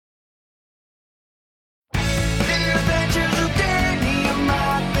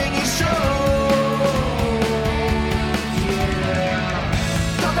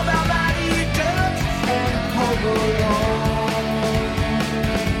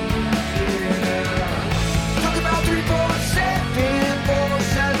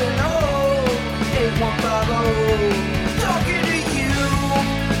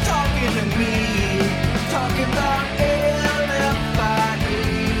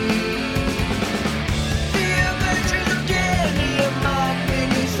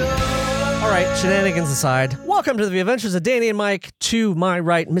right, shenanigans aside, welcome to the adventures of Danny and Mike. To my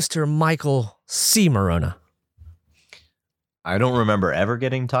right, Mr. Michael C. Morona. I don't remember ever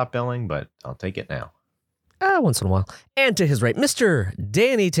getting top billing, but I'll take it now. Once in a while. And to his right, Mr.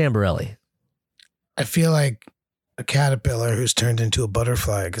 Danny Tamborelli. I feel like a caterpillar who's turned into a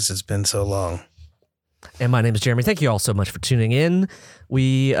butterfly because it's been so long. And my name is Jeremy. Thank you all so much for tuning in.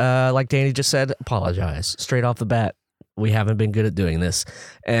 We, like Danny just said, apologize. Straight off the bat, we haven't been good at doing this.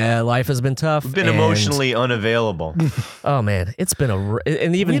 Life has been tough. We've been emotionally unavailable. Oh, man. It's been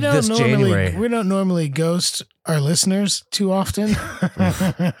and even this January. We don't normally ghost our listeners too often.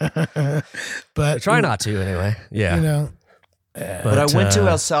 But I try not to, anyway. Yeah. You know. But I went to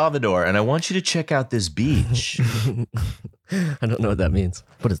El Salvador, and I want you to check out this beach. I don't know what that means.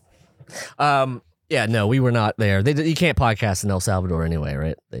 What is? Yeah, no, we were not there. You can't podcast in El Salvador anyway,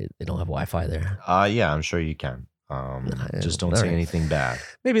 right? They don't have Wi-Fi there. Yeah, I'm sure you can. Just don't say anything bad.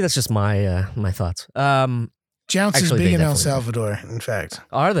 Maybe that's just my my thoughts. Jounce is big in El Salvador, in fact.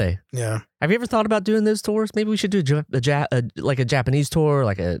 Are they? Yeah. Have you ever thought about doing those tours? Maybe we should do like a Japanese tour,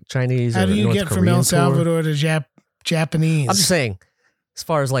 like a Chinese. How do you North get Korean from El tour? Salvador to Japanese? I'm just saying, as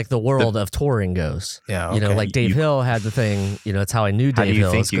far as like the world of touring goes. Yeah. Okay. You know, like Dave Hill had the thing. You know, that's how I knew Dave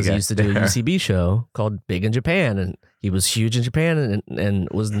Hill, because he used to do a UCB show called Big in Japan, and he was huge in Japan and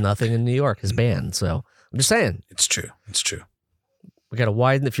was nothing in New York. His band. So I'm just saying, it's true. It's true. We got to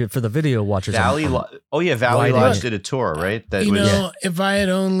widen for the video watchers. Valley Lodge did a tour, right? If I had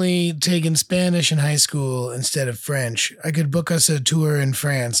only taken Spanish in high school instead of French, I could book us a tour in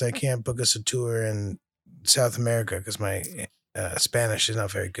France. I can't book us a tour in South America because my Spanish is not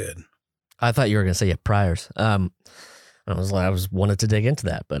very good. I thought you were going to say priors. I was wanted to dig into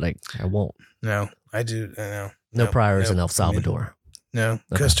that, but I won't. No, I do. No. No priors in El Salvador. No,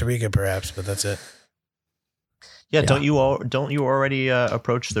 okay. Costa Rica perhaps, but that's it. Yeah, don't you already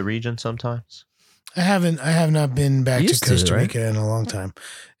approach the region sometimes? I have not been back to Costa Rica in a long time.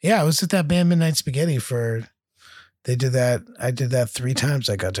 Yeah, I was at that band Midnight Spaghetti they did that. I did that 3 times.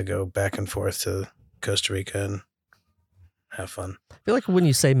 I got to go back and forth to Costa Rica and have fun. I feel like when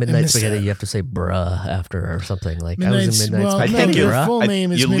you say Midnight Spaghetti, you have to say bruh after or something. Like I was in Midnight Spaghetti. I think your full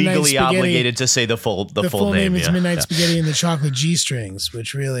name is you're Midnight legally Spaghetti. obligated to say the full name. Is Midnight Spaghetti and the Chocolate G-Strings,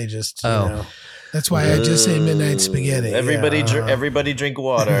 which really just, you know. That's why I just say Midnight Spaghetti. Everybody drink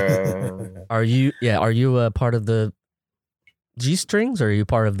water. Are you a part of the G-strings, or are you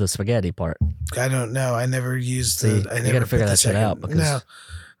part of the spaghetti part? I don't know. I never used you got to figure that shit out.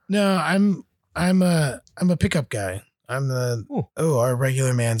 No, I'm a pickup guy. I'm our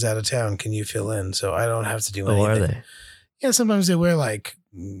regular man's out of town. Can you fill in? So I don't have to do anything. Oh, are they? Yeah, sometimes they wear like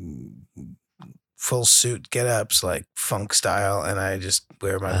full suit get-ups, like funk style, and I just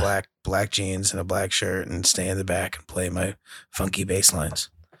wear my black jeans and a black shirt and stay in the back and play my funky bass lines.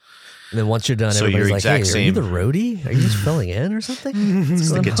 And then once you're done, everybody's like, "Hey, are you the roadie? Are you just filling in or something?"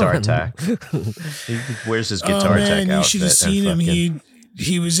 It's the guitar tech. He wears his guitar tech outfit. You should have seen him.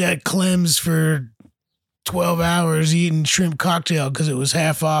 He was at Clem's for 12 hours eating shrimp cocktail because it was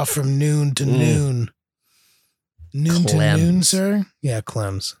half off from noon to noon. Noon to noon, sir? Yeah,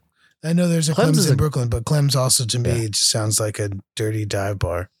 Clem's. I know there's a Clem's in Brooklyn, but Clem's also to me it just sounds like a dirty dive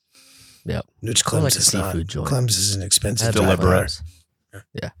bar. Yeah, which Clem's is not. Joint. Clem's is an expensive deliberate.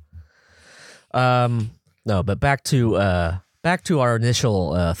 Yeah. No, but back to our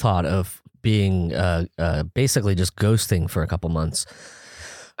initial thought of being basically just ghosting for a couple months.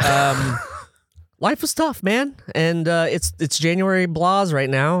 Life was tough, man, and it's January blahs right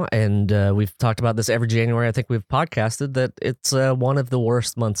now, and we've talked about this every January. I think we've podcasted that it's one of the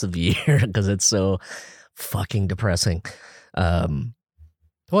worst months of the year because it's so fucking depressing.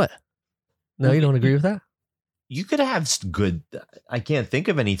 What? No, you don't agree with that? You could have good. I can't think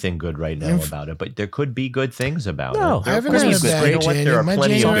of anything good right now about it, but there could be good things about it. I haven't had a bad January. There are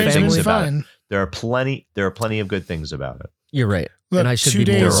plenty of good things about it. There are plenty of good things about it. You're right. Look, and I should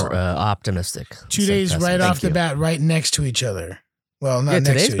be more optimistic. 2 days right off the bat, right next to each other. Well, not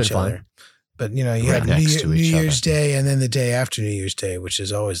next to each other. But, you know, you had New Year's Day and then the day after New Year's Day, which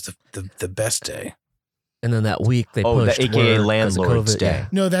is always the best day. And then that week they pushed the AKA Landlord's Day. Yeah.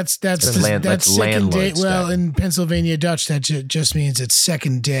 No, that's second day. Well, in Pennsylvania Dutch, that just means it's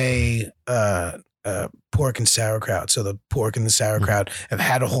second day pork and sauerkraut. So the pork and the sauerkraut have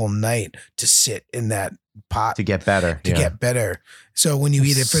had a whole night to sit in that pot to get better. Get better. So when you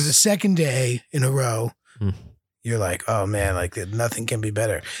eat it for the second day in a row, you're like, oh man, like nothing can be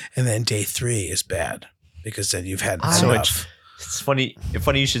better. And then day 3 is bad because then you've had enough. It's funny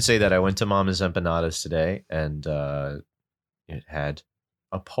you should say that. I went to Mama's Empanadas today, and it had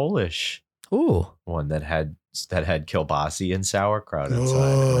a Polish one that had that had kielbasa and sauerkraut inside.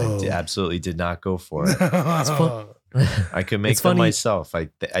 And I absolutely did not go for it. I could make them myself. I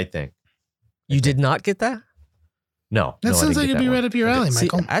think. You did not get that? No. That sounds like it'd be right up your alley, See,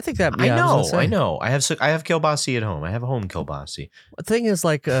 Michael. I think that. I Yeah, know. I have kielbasa at home. I have a home kielbasa. The thing is,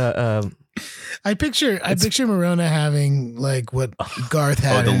 like, I picture Morona having like what Garth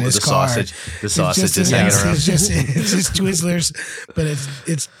had in his car. The sausage is hanging around. It's just Twizzlers, but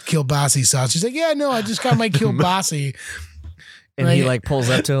it's kielbasa sauce. He's like, yeah, no, I just got my kielbasa. And he like pulls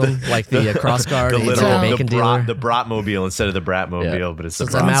up to him like the cross guard, the dealer. the Bratmobile instead of the Bratmobile, but it's the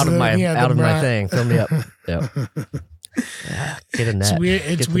I'm out of my thing. Fill me up. Yeah. Get in that.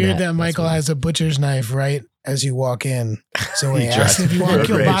 It's weird that Michael has a butcher's knife right as you walk in. So when he asks if you want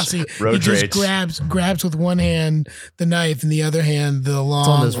kielbasa, he just grabs with one hand the knife and the other hand the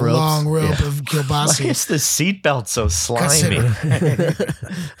long rope of kielbasa. Why is the seatbelt so slimy?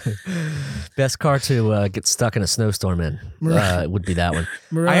 Best car to get stuck in a snowstorm in would be that one.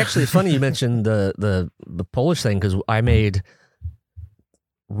 It's funny you mentioned the Polish thing because I made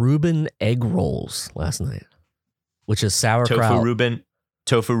Reuben egg rolls last night, which is sauerkraut.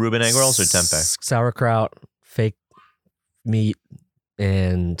 Tofu Reuben egg rolls or tempeh? Sauerkraut, fake meat,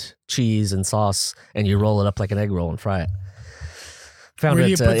 and cheese and sauce, and you roll it up like an egg roll and fry it. Found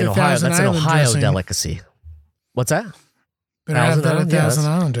it in Ohio. That's an Ohio delicacy. What's that? But I have that Thousand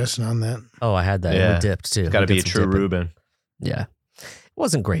Island dressing on that. Oh, I had that. Yeah. We dipped too. It's got to be a true Reuben. Yeah. It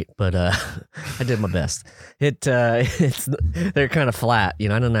wasn't great, but I did my best. They're kind of flat. I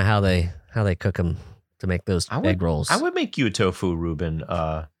don't know how they cook them to make those egg rolls. I would make you a tofu Reuben,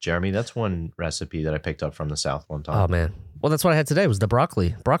 Jeremy. That's one recipe that I picked up from the South one time. Oh man, well that's what I had today was the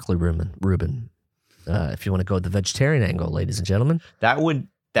broccoli Reuben. If you want to go with the vegetarian angle, ladies and gentlemen, that would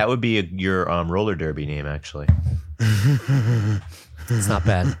be your roller derby name actually. It's not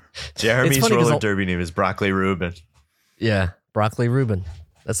bad. Jeremy's roller derby name is broccoli Reuben. Yeah, broccoli Reuben.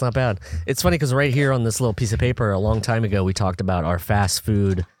 That's not bad. It's funny because right here on this little piece of paper, a long time ago, we talked about our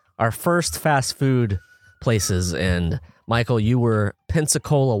first fast food places, and Michael, you were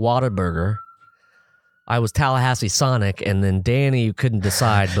Pensacola Whataburger. I was Tallahassee Sonic, and then Danny, you couldn't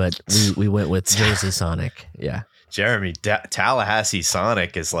decide, but we went with Jersey Sonic. Yeah, Jeremy, Tallahassee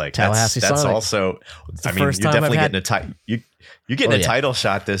Sonic is like Tallahassee that's Sonic. Also. I mean, you're definitely getting a title. You're getting a title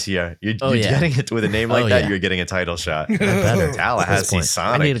shot this year. You're getting it with a name like that. You're getting a title shot. Tallahassee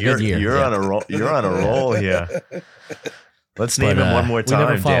Sonic. You're on a roll. You're on a roll here. Let's name him one more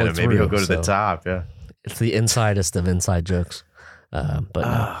time, Dan, and maybe he'll go to the top. Yeah, it's the insidest of inside jokes.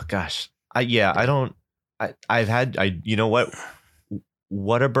 Gosh, I don't. I've had. You know what?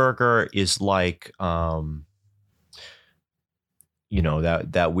 Whataburger is like,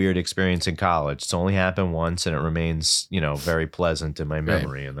 that weird experience in college. It's only happened once, and it remains, very pleasant in my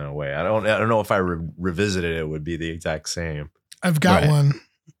memory in that way. I don't know if I revisited it would be the exact same. I've got one.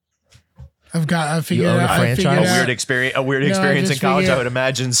 I figured out a weird experience in college. I would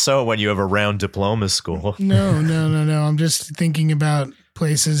imagine so when you have a round diploma school. No. I'm just thinking about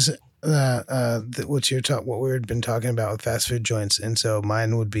places what we've been talking about with fast food joints, and so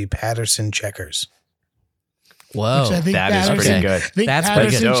mine would be Patterson Checkers. Whoa, that is pretty good. I think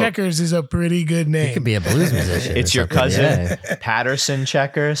Patterson Checkers is a pretty good name. He could be a blues musician. It's your cousin, Patterson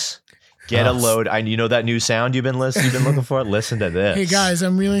Checkers. Get a load. You know that new sound you've been looking for? Listen to this. Hey guys,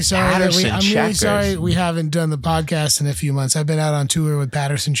 I'm really sorry. Really sorry we haven't done the podcast in a few months. I've been out on tour with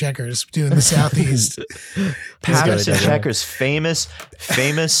Patterson Checkers doing the Southeast. Patterson Checkers, famous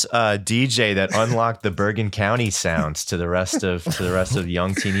DJ that unlocked the Bergen County sounds to the rest of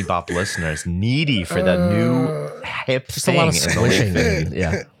young teeny bop listeners. Needy for that new hip just thing. A lot of swishing.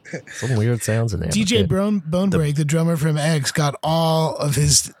 Yeah. Some weird sounds in there. DJ Bonebreak, the drummer from X, got all of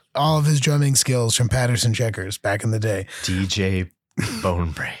his drumming skills from Patterson Checkers back in the day. DJ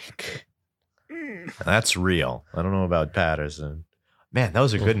Bonebreak. That's real. I don't know about Patterson. Man,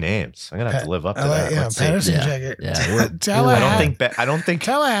 those are good names. I'm gonna have to live up to that. Yeah, Patterson Checkers. Yeah. I don't think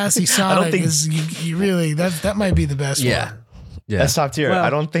Tallahassee Sonic is you really that might be the best one. Yeah. That's top tier. Well, I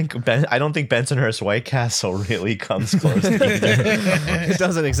don't think Bensonhurst White Castle really comes close to either. It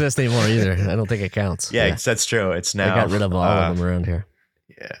doesn't exist anymore either. I don't think it counts. Yeah. That's true. It's now. They got rid of all of them around here.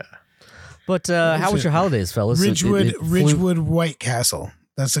 Yeah. But how was your holidays, fellas? Ridgewood White Castle.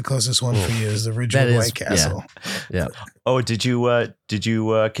 That's the closest one for you. Is the Ridgewood White Castle? Yeah. Oh, did you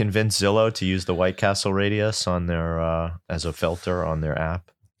convince Zillow to use the White Castle radius on their as a filter on their app?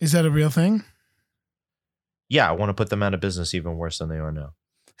 Is that a real thing? Yeah, I want to put them out of business even worse than they are now.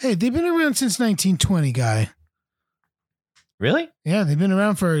 Hey, they've been around since 1920, guy. Really? Yeah, they've been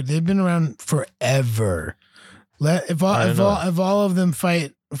around forever. If all of them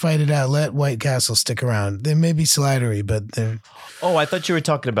fight fight it out. Let White Castle stick around. They may be slidery, but they're. Oh, I thought you were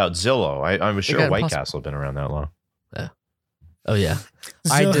talking about Zillow. I was sure White Castle had been around that long. Yeah. Oh yeah,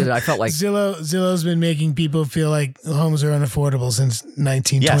 I felt like Zillow's been making people feel like homes are unaffordable since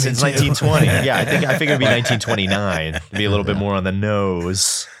 1920. Yeah, since 1920. Yeah, I figured it'd be 1929. It'd be a little bit more on the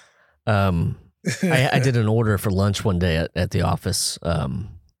nose. I did an order for lunch one day at the office,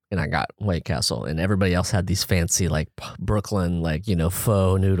 and I got White Castle, and everybody else had these fancy like Brooklyn, like, you know,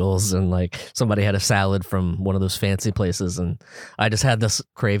 faux noodles, and like somebody had a salad from one of those fancy places, and I just had this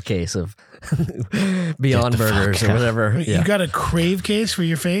Crave case of Beyond Burgers or whatever. Wait, you got a Crave case for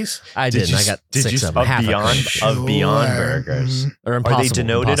your face? I didn't. I got 6 of them. Beyond Burgers. Or Are they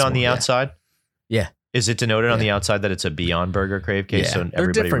denoted on the outside? Yeah. Is it denoted on the outside that it's a Beyond Burger Crave case? Yeah. So They're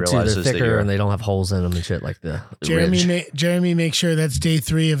everybody different realizes too. They're thicker and they don't have holes in them and shit like the Jeremy makes sure that's day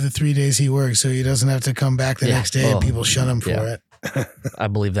 3 of the 3 days he works, so he doesn't have to come back the next day and people shun him for it. I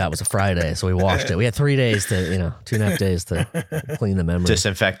believe that was a Friday, so we washed it. We had 3 days to, 2.5 days to clean the memory.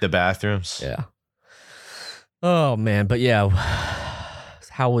 Disinfect the bathrooms. Yeah. Oh man, but yeah.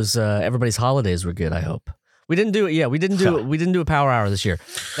 How was everybody's holidays were good, I hope. We didn't do it. Yeah, we didn't do a power hour this year.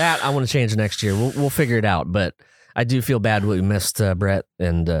 That I want to change next year. We'll figure it out. But I do feel bad we missed Brett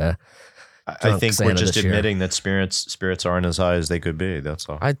and. I think Santa we're just admitting that spirits aren't as high as they could be. That's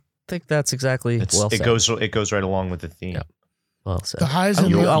all. I think that's exactly well said. It goes right along with the theme. Yep. Well said. The highs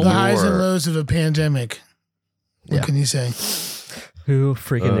and lows of a pandemic. What can you say? Who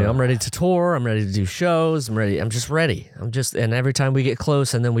freaking knew? I'm ready to tour. I'm ready to do shows. I'm just ready. And every time we get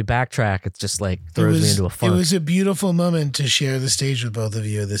close and then we backtrack, it's just like throws me into a funk. It was a beautiful moment to share the stage with both of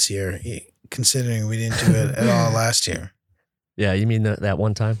you this year, considering we didn't do it at all last year. Yeah, you mean that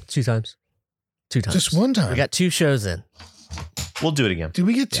one time? 2 times? 2 times. Just one time. We got 2 shows in. We'll do it again. Did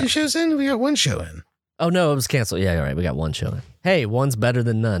we get 2 shows in? We got 1 show in. Oh, no, it was canceled. Yeah, you're right. We got 1 show in. Hey, one's better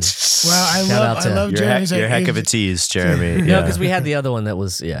than none. Well, I love Jeremy's. You're a heck of a tease, Jeremy. No, because we had the other one that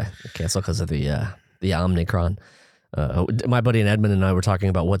was, canceled because of the Omicron. My buddy and Edmund and I were talking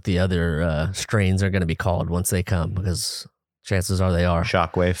about what the other strains are going to be called once they come, because chances are they are.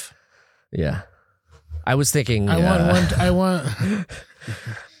 Shockwave. Yeah. I was thinking. I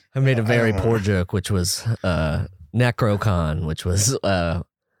made a very poor joke, which was Necrocon, which was.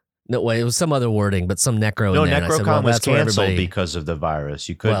 No way, it was some other wording, but some necro. No, in there. Necrocon was canceled because of the virus.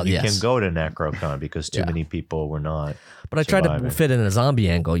 You can go to Necrocon because too many people were not. But I tried to fit in a zombie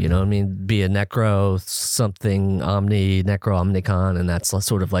angle, you know what I mean? Be a necro something Omnicon, and that's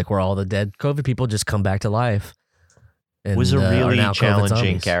sort of like where all the dead COVID people just come back to life. And, was a really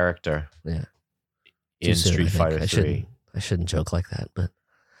challenging character. Yeah. In Street Fighter 3. I shouldn't joke like that, but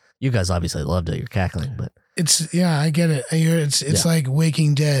you guys obviously loved it. You're cackling, but. I get it. It's like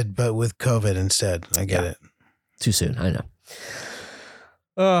Waking Dead, but with COVID instead. I get it. Too soon. I know.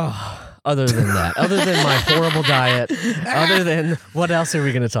 Oh, other than that, other than my horrible diet, other than what else are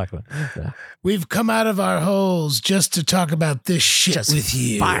we going to talk about? Yeah. We've come out of our holes just to talk about this shit with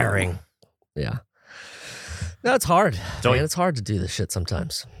you. Firing. Yeah. No, it's hard. It's hard to do this shit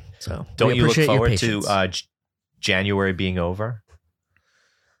sometimes. So don't you look forward to January being over?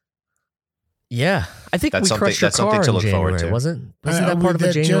 Yeah, I think we crushed your car in January, wasn't that part of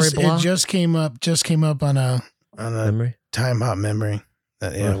a January block? It just came up on a memory? Time hop memory.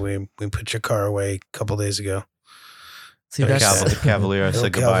 We put your car away a couple days ago. See, that's the Cavalier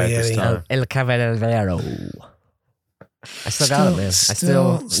said goodbye at this time. El Cavaliero. I still got it, man. I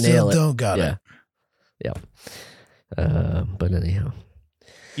still nail it. Still got it. Yeah. But anyhow.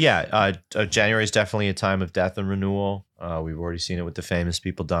 Yeah, January is definitely a time of death and renewal. We've already seen it with the famous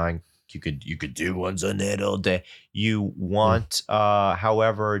people dying. You could do one's a little day. You want,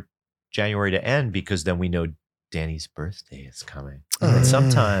 however, January to end because then we know Danny's birthday is coming. And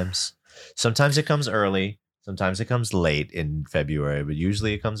sometimes it comes early, sometimes it comes late in February, but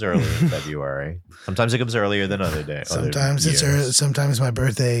usually it comes early in February. Sometimes it comes earlier than other days. Sometimes it's early. Sometimes my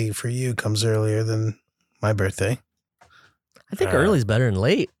birthday for you comes earlier than my birthday. I think early is better than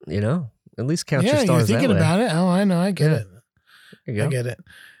late. At least count your stars. Yeah, you're thinking about it. Oh, I know. I get it. There you go. I get it.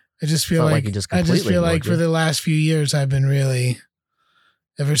 I just feel like for the last few years I've been really,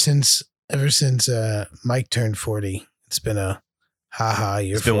 ever since Mike turned 40, it's been a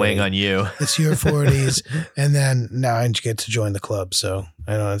you're it's been 40. weighing on you. It's your 40s, and then now I get to join the club, so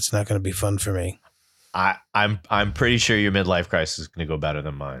I know it's not going to be fun for me. I'm pretty sure your midlife crisis is going to go better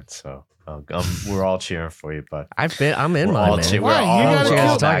than mine. So we're all cheering for you, but I'm in mine, man.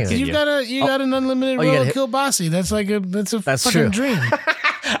 Why? You got an unlimited road to Kielbasa. That's a fucking true. dream.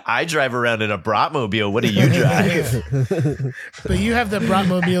 I drive around in a Bratmobile. What do you drive? But you have the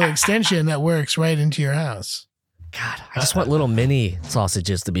Bratmobile extension that works right into your house. God, I just want little mini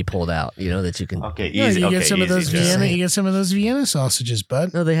sausages to be pulled out. That you can. Okay, easy. You get get some of those Vienna. You get some of those Vienna sausages,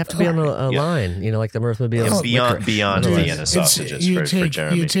 bud. No, they have to be on a line. Like the Mirthmobile. Beyond Vienna sausages for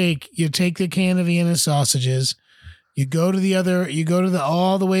Jeremy. You take the can of Vienna sausages. You go to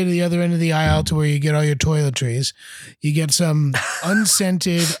all the way to the other end of the aisle to where you get all your toiletries. You get some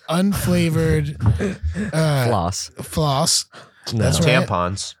unscented, unflavored floss. No. That's right.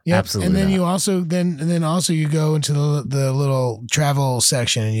 Tampons. Yep. Absolutely. And then not. you also you go into the little travel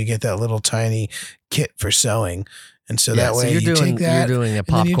section and you get that little tiny kit for sewing. And so that way you take that. You're doing a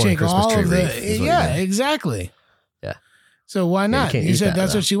popcorn Christmas tree wreath. Yeah, exactly. Yeah. So why not? You said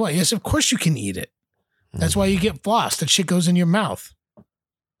that's though. what you want. Yes, of course you can eat it. That's why you get floss. That shit goes in your mouth.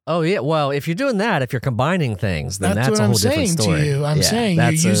 Oh yeah, well, if you're doing that, if you're combining things, then that's a whole different story. To you. I'm saying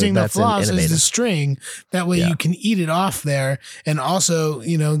you're using the floss as the string. That way you can eat it off there and also,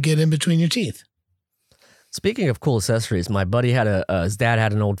 get in between your teeth. Speaking of cool accessories, my buddy had his dad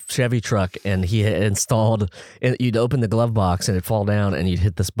had an old Chevy truck, and he had installed. You'd open the glove box and it'd fall down, and you'd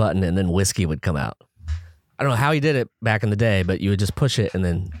hit this button, and then whiskey would come out. I don't know how he did it back in the day, but you would just push it, and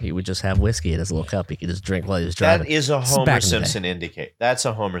then he would just have whiskey in his little cup. He could just drink while he was driving. That is a Homer Simpson indicator. That's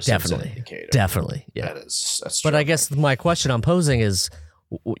a Homer Simpson indicator. Definitely, yeah. That's but I guess my question I'm posing is,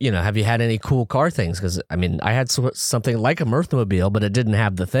 have you had any cool car things? Because I had something like a Mirthmobile, but it didn't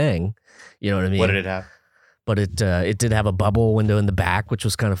have the thing. You know what I mean? What did it have? But it did have a bubble window in the back, which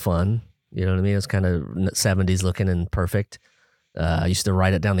was kind of fun. You know what I mean? It was kind of 70s looking and perfect. I used to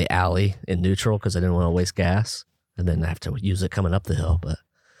ride it down the alley in neutral because I didn't want to waste gas, and then I have to use it coming up the hill. But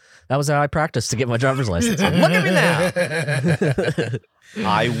that was how I practiced to get my driver's license. Look at me now.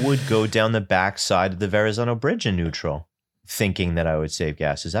 I would go down the back side of the Verrazano Bridge in neutral, thinking that I would save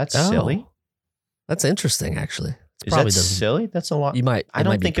gas. Is that silly? That's interesting, actually. Is that silly? That's a lot. You might. I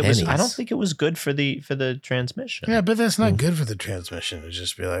don't think it was. I don't think it was good for the transmission. Yeah, but that's not good for the transmission. To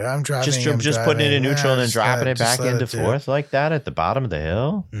just be like, I'm driving. Just putting it in neutral and then dropping it back into fourth like that at the bottom of the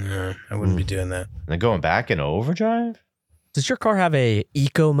hill. No, I wouldn't be doing that. And then going back in overdrive. Does your car have a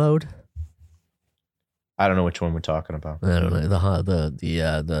eco mode? I don't know which one we're talking about. I don't know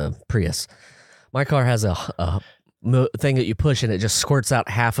the Prius. My car has a thing that you push and it just squirts out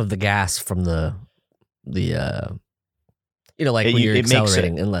half of the gas from the when you're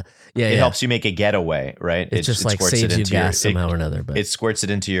accelerating. It helps you make a getaway, right? It just saves you gas somehow or another. But it squirts it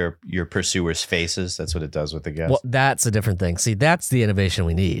into your pursuers' faces. That's what it does with the gas. Well, that's a different thing. See, that's the innovation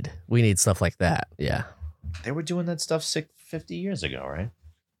we need. We need stuff like that. Yeah. They were doing that stuff 50 years ago, right?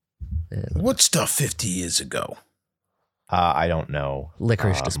 Yeah. What stuff 50 years ago? I don't know.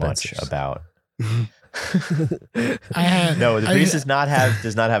 Licorice dispensers. Much about. The Prius does not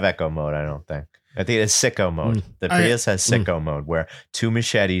have echo mode, I don't think. I think it's sicko mode. The Prius has sicko mode where two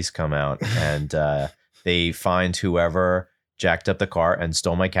machetes come out and they find whoever jacked up the car and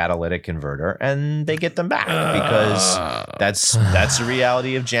stole my catalytic converter, and they get them back because that's the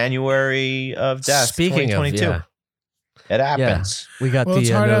reality of January of death. Speaking 2022. It happens. Yeah. We got it's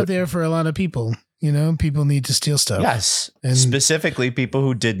hard out there for a lot of people. People need to steal stuff. Yes, and specifically people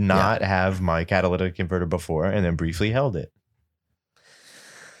who did not have my catalytic converter before and then briefly held it.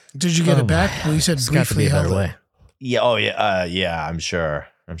 Did you get it back? Well, you said briefly held it. Yeah. Oh yeah. Yeah. I'm sure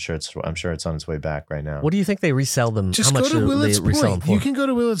it's on its way back right now. What do you think they resell them? Just How much go to Willets Point. You can go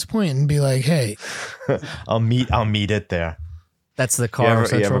to Willets Point and be like, "Hey, I'll meet it there." That's the car.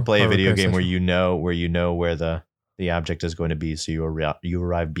 You ever play a video game where you know where the object is going to be, so you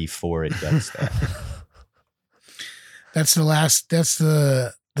arrive before it gets there. That's the last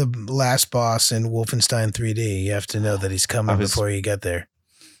boss in Wolfenstein 3D. You have to know that he's coming before you get there.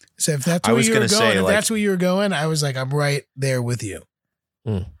 So if that's where you were going, I was like, I'm right there with you.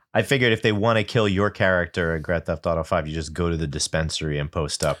 I figured if they want to kill your character in Grand Theft Auto 5, you just go to the dispensary and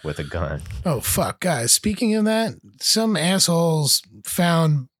post up with a gun. Oh, fuck. Guys, speaking of that, some assholes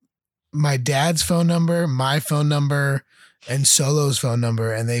found my dad's phone number, my phone number, and Solo's phone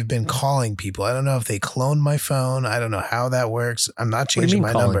number, and they've been calling people. I don't know if they cloned my phone. I don't know how that works. I'm not changing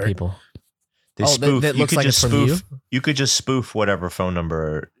my number. People? They spoof. That looks like it's from you? You could just spoof whatever phone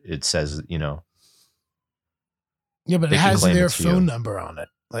number it says, Yeah, but it has their phone number on it.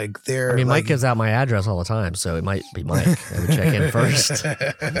 Mike gives out my address all the time, so it might be Mike. I would check in first.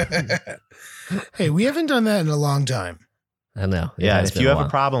 Hey, we haven't done that in a long time. I know. Yeah, if you have a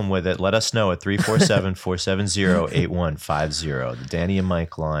problem with it, let us know at 347-470-8150. The Danny and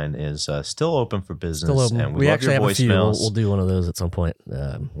Mike line is still open for business. Still open. And we love actually your have voicemails. a few. We'll do one of those at some point.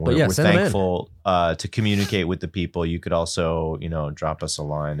 We're thankful to communicate with the people. You could also, drop us a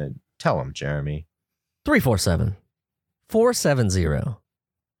line and tell them, Jeremy.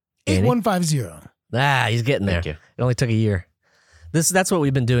 347-470-8150. He's getting there. It only took a year. That's what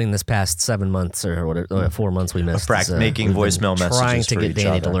we've been doing this past 7 months or whatever, 4 months we missed. Making voicemail messages trying to for get each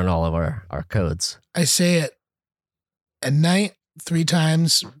Danny other. to learn all of our codes. I say it at night 3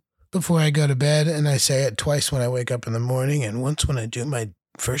 times before I go to bed, and I say it twice when I wake up in the morning, and once when I do my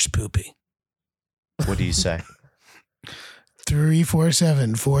first poopy. What do you say?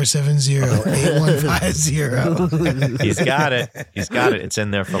 347-470-8150. He's got it. It's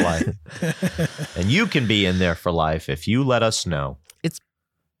in there for life. And you can be in there for life if you let us know. It's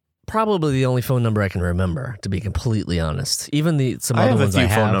probably the only phone number I can remember, to be completely honest. Even some other ones I have.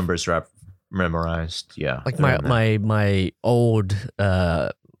 I have a few phone numbers memorized. Yeah. Like my old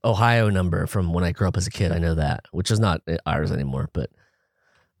Ohio number from when I grew up as a kid. I know that, which is not ours anymore, but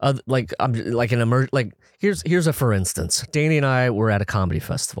here's a for instance. Danny and I were at a comedy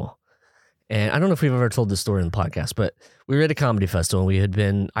festival, and I don't know if we've ever told this story in the podcast, but we were at a comedy festival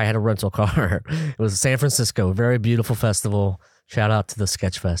and I had a rental car. It was San Francisco, very beautiful festival. Shout out to the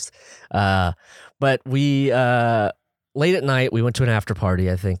Sketchfest. But we late at night we went to an after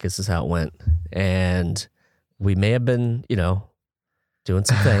party. I think this is how it went, and we may have been doing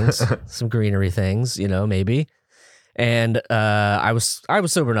some things, some greenery things, maybe. And I was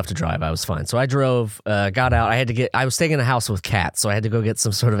sober enough to drive. I was fine. So I drove, got out. I was staying in a house with cats, so I had to go get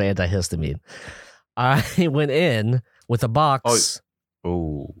some sort of antihistamine. I went in with a box,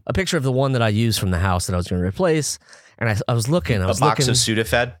 a picture of the one that I used from the house that I was going to replace. And I was looking. A box of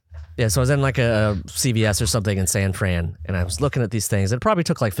Sudafed? Yeah, so I was in like a CVS or something in San Fran, and I was looking at these things. It probably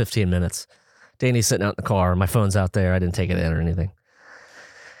took like 15 minutes. Danny's sitting out in the car. My phone's out there. I didn't take it in or anything.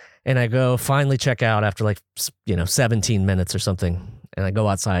 And I go finally check out after 17 minutes or something. And I go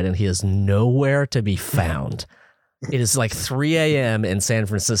outside and he is nowhere to be found. It is like 3 a.m. in San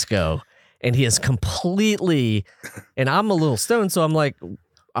Francisco. And he is completely, and I'm a little stoned. So I'm like,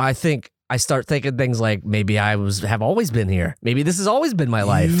 I start thinking things like, maybe I have always been here. Maybe this has always been my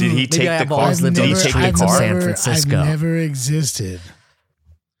life. Did he take the car? Did he take the car? San Francisco. I've never existed.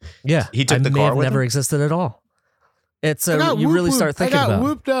 Yeah. He took the car with never existed at all. It's you really start thinking about. I got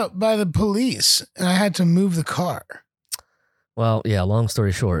whooped up by the police, and I had to move the car. Well, yeah. Long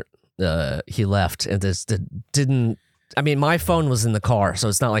story short, he left, and this didn't. I mean, my phone was in the car, so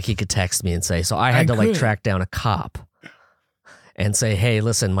it's not like he could text me and say. So I had to track down a cop and say, "Hey,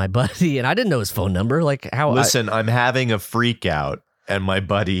 listen, my buddy," and I didn't know his phone number. Listen, I'm having a freak out, and my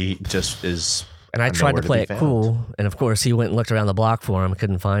buddy just is. And I tried to play it cool, and of course, he went and looked around the block for him,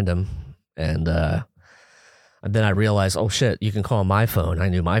 couldn't find him, and then I realized, oh shit, you can call my phone. I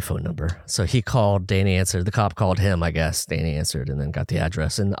knew my phone number. So he called, Danny answered. The cop called him, I guess. Danny answered and then got the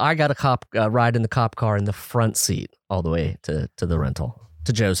address. And I got a cop ride in the cop car in the front seat all the way to the rental,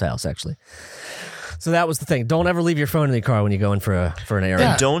 to Joe's house, actually. So that was the thing. Don't ever leave your phone in the car when you go in for an errand.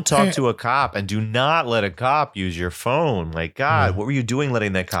 And don't talk to a cop, and do not let a cop use your phone. Like, God, what were you doing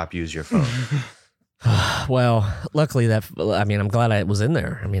letting that cop use your phone? Well, luckily I'm glad I was in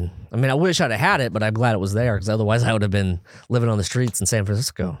there. I mean, I wish I'd have had it, but I'm glad it was there because otherwise I would have been living on the streets in San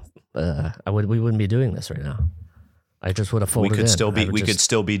Francisco. We wouldn't be doing this right now. I just would have folded in. We could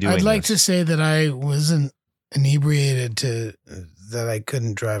still be doing I'd like to say that I wasn't inebriated that I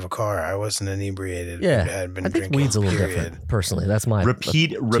couldn't drive a car. I wasn't inebriated. Yeah, I had been I think drinking, weed's a little different. Personally, that's my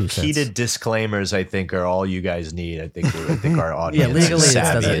repeated disclaimers. I think are all you guys need. I think our audience legally is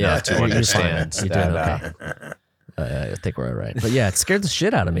savvy enough to understand that. Okay. I think we're all right. But yeah, it scared the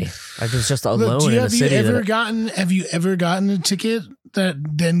shit out of me. I was just alone in a city. Have you ever gotten a ticket that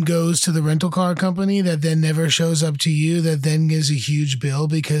then goes to the rental car company that then never shows up to you, that then gives a huge bill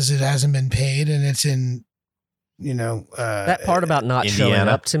because it hasn't been paid and it's in, that part about not Indiana. showing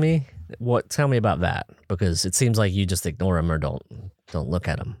up to me? Tell me about that, because it seems like you just ignore them or don't look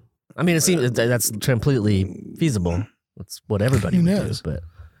at them. I mean, it seems that's completely feasible. That's what everybody would do. But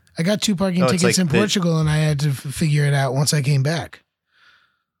I got 2 parking tickets in Portugal, and I had to figure it out once I came back.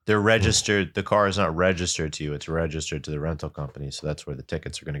 They're registered. The car is not registered to you; it's registered to the rental company. So that's where the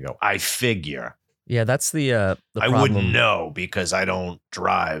tickets are going to go. I figure. Yeah, that's the problem. I wouldn't know because I don't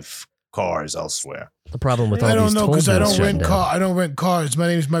drive cars elsewhere. The problem with all these I don't know because I don't rent cars. I don't rent cars. My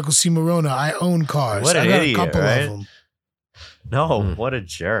name is Michael C. Morona. I own cars. What an idiot, I got a couple right? of them. No, what a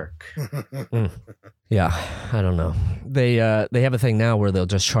jerk. Yeah, I don't know. They have a thing now where they'll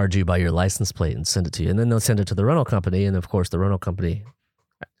just charge you by your license plate and send it to you, and then they'll send it to the rental company, and of course the rental company,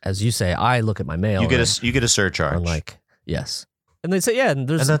 as you say, I look at my mail. You get a surcharge. Yes, and they say and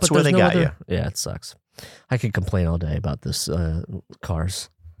that's where they got you. Yeah, it sucks. I could complain all day about this cars.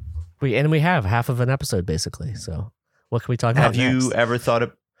 We have half of an episode basically. So what can we talk about? Have you ever thought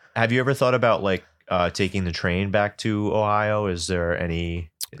about taking the train back to Ohio? Is there any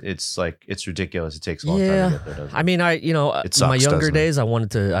it's ridiculous. It takes a long time to get there. I mean, sucks, my younger days,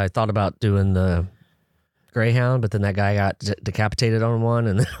 I thought about doing the Greyhound, but then that guy got decapitated on one,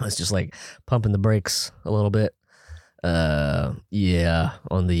 and then I was just like pumping the brakes a little bit. On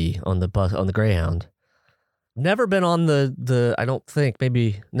the bus, on the Greyhound. Never been on the I don't think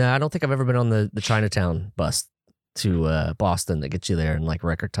I've ever been on the Chinatown bus to Boston that gets you there in like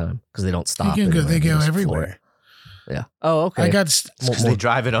record time because they don't stop. They go everywhere. Yeah. Oh, okay. I got they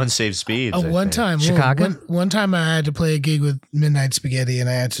drive at unsafe speeds. One time, Chicago. One time, I had to play a gig with Midnight Spaghetti, and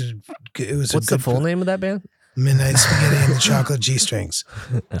I had to. What's the full name of that band? Midnight Spaghetti and the Chocolate G-Strings,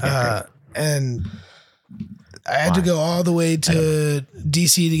 and I had to go all the way to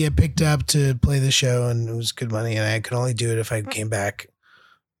DC to get picked up to play the show, and it was good money, and I could only do it if I came back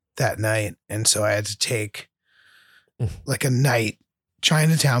that night, and so I had to take like a night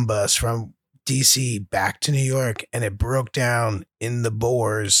Chinatown bus from DC back to New York, and it broke down in the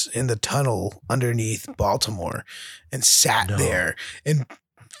bores in the tunnel underneath Baltimore and sat there and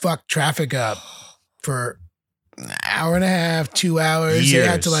fucked traffic up for an hour and a half, 2 hours. They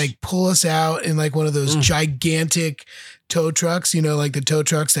had to like pull us out in like one of those gigantic tow trucks, like the tow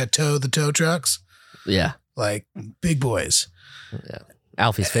trucks that tow the tow trucks. Yeah. Like big boys. Yeah.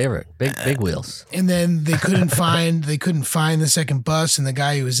 Alfie's favorite, big wheels. And then they couldn't find the second bus, and the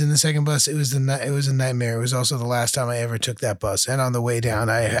guy who was in the second bus, it was a nightmare. It was also the last time I ever took that bus. And on the way down,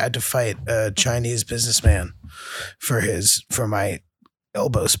 I had to fight a Chinese businessman for my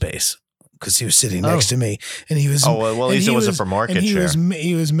elbow space because he was sitting next to me, and he was. Oh well, at least it wasn't for market share.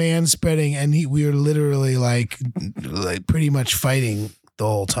 He was man spreading, and we were literally like pretty much fighting the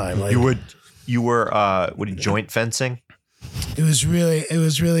whole time. Like, you were joint fencing. It was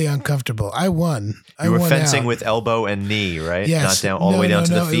really uncomfortable. I won. You were fencing with elbow and knee, right? Yes. Not down all the way down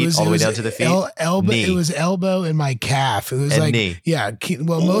to the feet. All the way down to the feet. Elbow. It was elbow and my calf. It was and like knee. Yeah.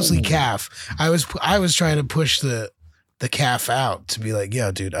 Well, mostly calf. I was trying to push the calf out to be like,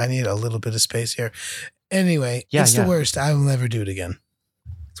 yo, dude, I need a little bit of space here. Anyway, it's the worst. I will never do it again.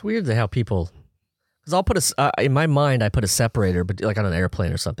 It's weird how people. Because I'll put in my mind, I put a separator, but like on an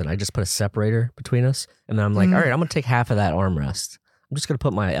airplane or something, I just put a separator between us, and then I'm like, all right, I'm gonna take half of that armrest. I'm just gonna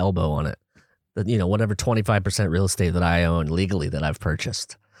put my elbow on it. Whatever 25% real estate that I own legally that I've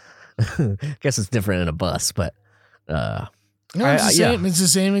purchased. I guess it's different in a bus, but no, it's the same. It's the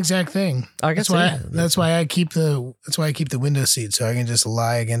same exact thing. I guess that's why I keep the window seat so I can just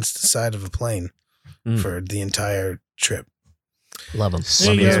lie against the side of a plane for the entire trip. Love them.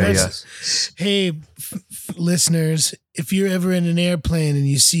 Hey, listeners, if you're ever in an airplane and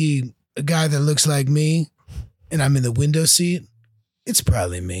you see a guy that looks like me and I'm in the window seat, it's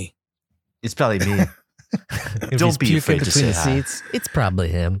probably me. It's probably me. Don't be afraid to say the seats. It's probably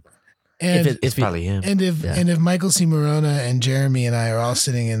him. And it's probably him. And if Michael C. Morona and Jeremy and I are all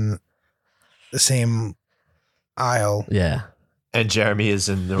sitting in the same aisle. Yeah. And Jeremy is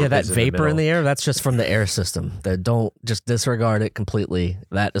in the that vapor in the air. That's just from the air system. That don't just disregard it completely.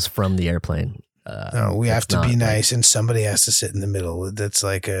 That is from the airplane. No, we have to be nice, and somebody has to sit in the middle. That's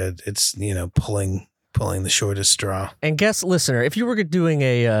like it's pulling the shortest straw. And guess, listener, if you were doing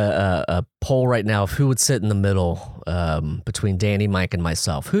a poll right now of who would sit in the middle between Danny, Mike, and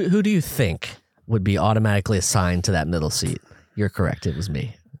myself, who do you think would be automatically assigned to that middle seat? You're correct. It was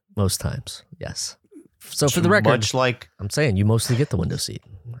me most times. Yes. So for the record, I'm saying you mostly get the window seat,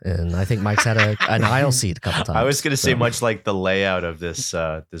 and I think Mike's had an aisle seat a couple times. I was going to say much like the layout of this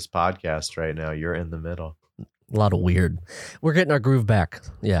podcast right now. You're in the middle. A lot of weird. We're getting our groove back.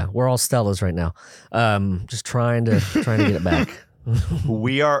 Yeah, we're all Stellas right now. Just trying to get it back.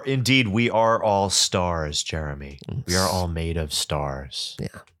 We are all stars, Jeremy. We are all made of stars. Yeah,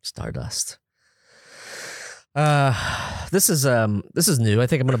 stardust. This is new. I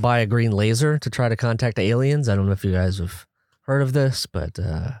think I'm going to buy a green laser to try to contact aliens. I don't know if you guys have heard of this, but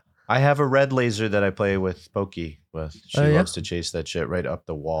I have a red laser that I play with Pokey with. She loves to chase that shit right up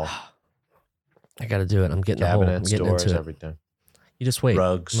the wall. I got to do it. I'm getting cabinets, I'm getting doors, into it. Everything. You just wait.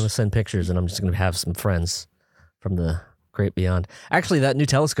 Rugs. I'm going to send pictures, and I'm just going to have some friends from the great beyond. Actually, that new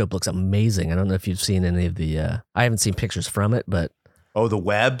telescope looks amazing. I don't know if you've seen any of the. I haven't seen pictures from it, but the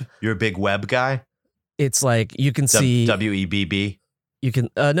web. You're a big web guy. It's like you can see WEBB. You can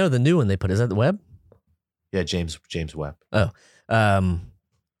no, the new one they put, is that the Webb? Yeah, James Webb.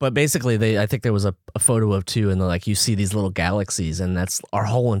 But basically I think there was a photo of two, and like you see these little galaxies, and that's our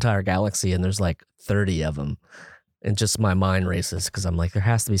whole entire galaxy, and there's like 30 of them, and just my mind races because I'm like, there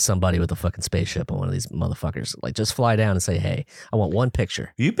has to be somebody with a fucking spaceship on one of these motherfuckers. Like, just fly down and say, hey, I want one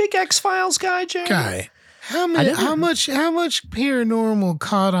picture. You big X-Files guy, Jeremy? Guy. How much paranormal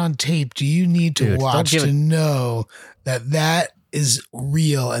caught on tape do you need to watch to know that is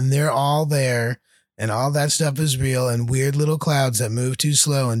real, and they're all there, and all that stuff is real, and weird little clouds that move too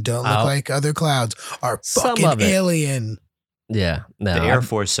slow and don't look like other clouds are fucking alien. Yeah. No, the Air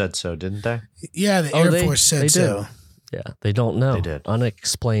Force said so, didn't they? Yeah, the Air Force said so. Yeah, they don't know. They did.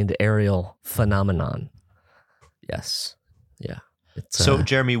 Unexplained aerial phenomenon. Yes. Yeah. So,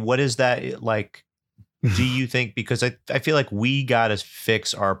 Jeremy, what is that like? Do you think, because I feel like we got to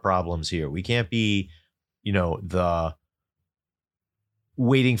fix our problems here. We can't be, the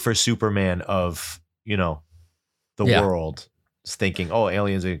waiting for Superman of, the world thinking, oh,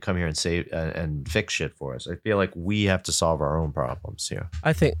 aliens are going to come here and save and fix shit for us. I feel like we have to solve our own problems here.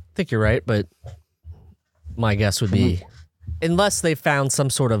 I think you're right, but my guess would be, unless they found some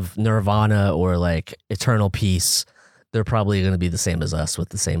sort of nirvana or like eternal peace, they're probably going to be the same as us with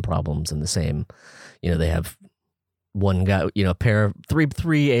the same problems and the same, they have one guy, pair of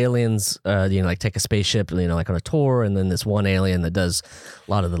three aliens, like take a spaceship, like on a tour, and then this one alien that does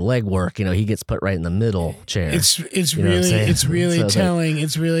a lot of the legwork, he gets put right in the middle chair. It's really so telling.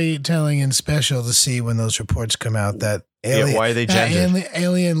 It's really telling and special to see when those reports come out that why are they gendered?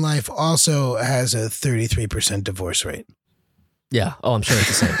 Alien life also has a 33% divorce rate. Yeah. Oh, I'm sure it's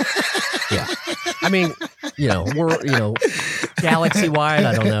the same. Yeah. I mean, we're, galaxy wide,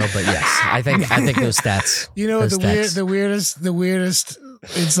 I don't know, but yes, I think those stats. The weirdest.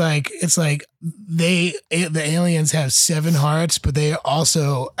 It's like the aliens have 7 hearts, but they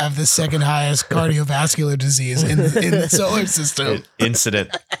also have the second highest cardiovascular disease in the solar system.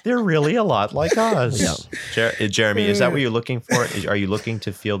 Incident. They're really a lot like us. Yeah. Jeremy, is that what you're looking for? Are you looking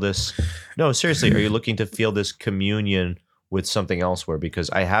to feel this? No, seriously, are you looking to feel this communion with something elsewhere? Because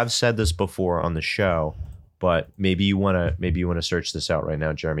I have said this before on the show, but maybe you want to search this out right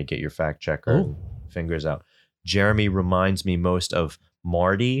now, Jeremy. Get your fact checker fingers out. Jeremy reminds me most of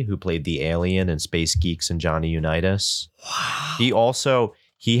Marty, who played the alien in Space Geeks and Johnny Unitas. Wow.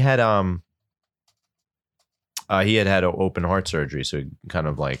 He had open heart surgery, so kind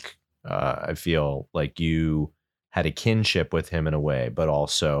of like I feel like you had a kinship with him in a way, but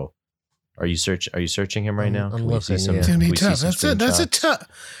also. Are you searching him right now? I'm looking. It's gonna be tough. That's a tough.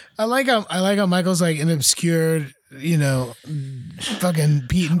 I like how Michael's like an obscure, fucking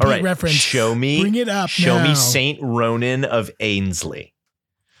Pete and Pete reference. Show me. Bring it up. Show me Saint Ronan of Ainsley.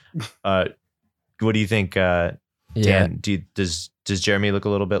 What do you think, Dan? Does Jeremy look a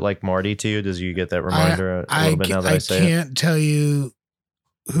little bit like Marty to you? Does you get that reminder a little bit now that I say it? I can't tell you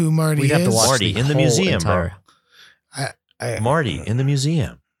who Marty is. We have to watch Marty in the museum, bro. Marty in the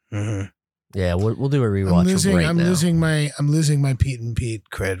museum. Mm-hmm. Yeah, we'll do a rewatch. I'm losing my Pete and Pete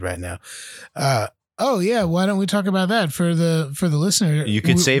cred right now. Why don't we talk about that for the listener? You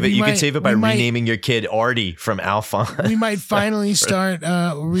could save it. You could save it by renaming your kid Artie from Alphonse. We might finally start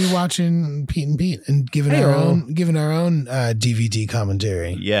rewatching Pete and Pete and giving our own DVD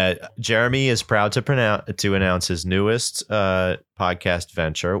commentary. Yeah, Jeremy is proud to announce his newest podcast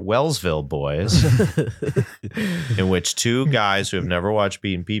venture, Wellsville Boys, in which 2 guys who have never watched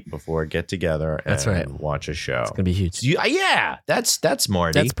Pete and Pete before get together and watch a show. It's gonna be huge. That's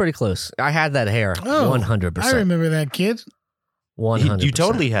Marty. That's pretty close. I had that hair. 100%. I remember that kid. 100%. You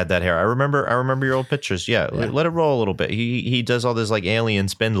totally had that hair. I remember your old pictures. Yeah, let it roll a little bit. He does all this like alien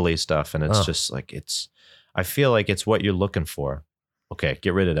spindly stuff, and it's just like I feel like it's what you're looking for. Okay,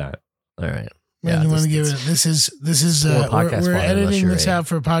 get rid of that. All right. Yeah, you want to give it. This is. We're editing this out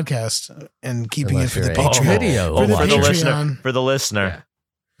for a podcast and keeping it for the Patreon video for the listener.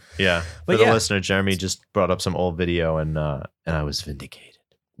 Yeah, for the listener. Jeremy just brought up some old video, and I was vindicated.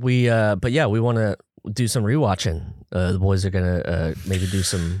 We want to do some rewatching. The boys are gonna maybe do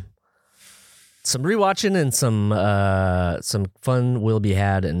some rewatching and some fun will be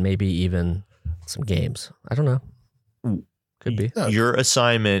had, and maybe even some games. I don't know. Could be. Your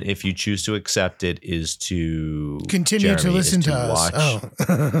assignment, if you choose to accept it, is to continue to listen to us. Oh,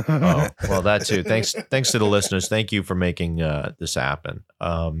 well, that too. Thanks to the listeners. Thank you for making this happen.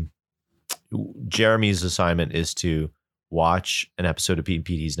 Jeremy's assignment is to watch an episode of Pete and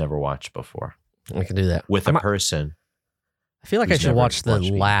Pete he's never watched before. I can do that with a person. I feel like I should watch the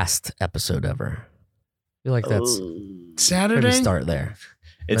last episode ever. I feel like that's Saturday. Maybe start there.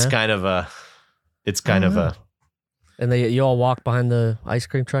 It's kind of a. And you all walk behind the ice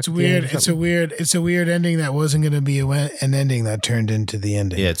cream truck. It's weird. It's a weird ending that wasn't going to be an ending that turned into the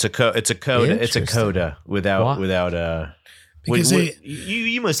ending. Yeah, it's a coda. It's a coda without because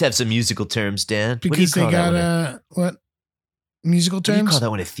you must have some musical terms, Dan. Because they got what musical terms? What do you call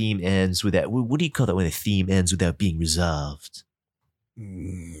that when a theme ends without? What do you call that when a theme ends without being resolved?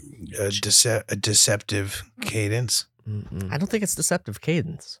 A deceptive cadence. I don't think it's deceptive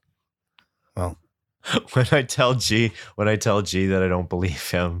cadence. Well. When I tell G that I don't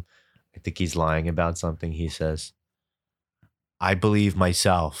believe him, I think he's lying about something. He says, "I believe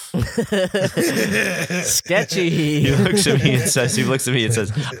myself." Sketchy. He looks at me and says,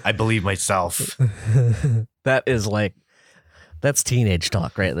 "I believe myself." That is like, that's teenage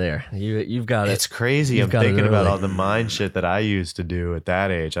talk right there. You've got it. It's crazy. I'm thinking about all the mind shit that I used to do at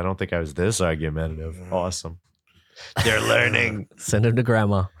that age. I don't think I was this argumentative. Awesome. They're learning. Send him to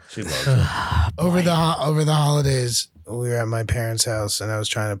grandma. She loves it. Over the holidays, we were at my parents' house, and I was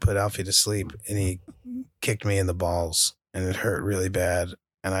trying to put Alfie to sleep, and he kicked me in the balls, and it hurt really bad.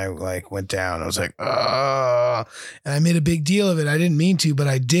 And I went down. I was like, oh, and I made a big deal of it. I didn't mean to, but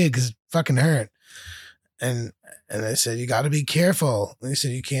I did because it fucking hurt. And I said, you got to be careful. And he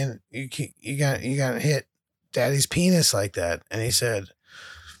said, you can't hit Daddy's penis like that. And he said,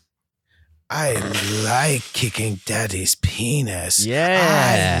 I like kicking Daddy's penis.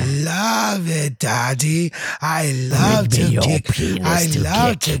 Yeah. I love it, Daddy. I love to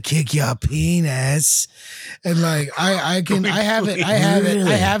kick your penis. And I have it.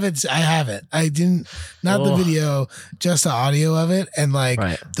 I didn't, not the video, just the audio of it. And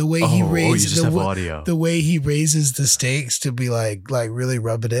the way he raises the way he raises the stakes to be really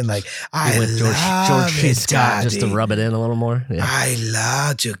rub it in. I love George it, Scott, Daddy. just to rub it in a little more. Yeah. I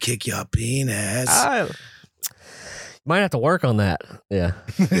love to kick your penis. Might have to work on that. Yeah.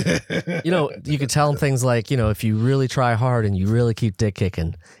 You could tell him things like, if you really try hard and you really keep dick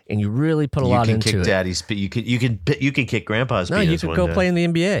kicking and you really put a lot into it. You can kick Daddy's. You can kick Grandpa's. No, you could go play in the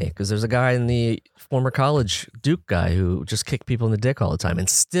NBA because there's a guy in the former college Duke guy who just kicked people in the dick all the time and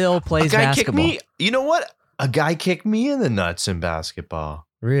still plays basketball. Kicked me. You know what? A guy kicked me in the nuts in basketball.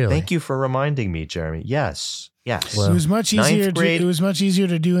 Really? Thank you for reminding me, Jeremy. Yes. Well, it was much easier. It was much easier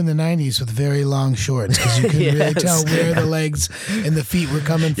to do in the 90s with very long shorts because you couldn't really tell where the legs and the feet were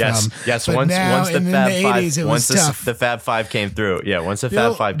coming from. Yes. But once now, the Fab Five, once the Fab Five came through. Yeah. Once the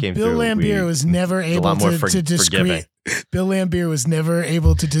Fab Five came through, Bill Lambier was never able to discreet. Bill Lambier was never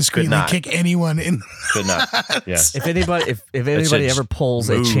able to discreetly kick anyone in. Could not. Yeah. If anybody ever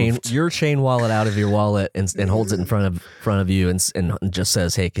pulls your chain wallet out of your wallet and holds it in front of you and just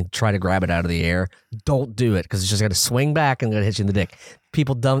says, "Hey, can try to grab it out of the air," don't do it because it's just going to swing back and going to hit you in the dick.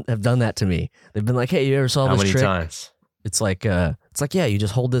 People have done that to me. They've been like, "Hey, you ever saw this trick?" How many times? It's like, yeah, you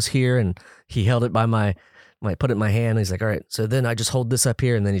just hold this here, and he held it by put it in my hand. And he's like, "All right." So then I just hold this up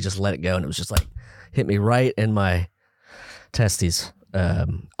here, and then he just let it go, and it was just hit me right in my testes.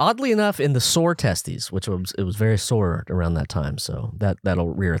 Oddly enough, in the sore testes, it was very sore around that time. So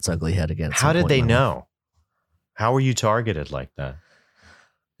that'll rear its ugly head again. How did they know? How were you targeted like that?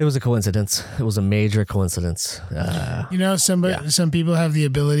 It was a coincidence. It was a major coincidence. Some people have the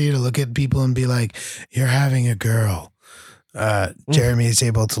ability to look at people and be like, "You're having a girl." Jeremy is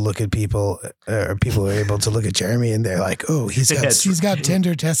able to look at people, or people are able to look at Jeremy, and they're like, "Oh, he's got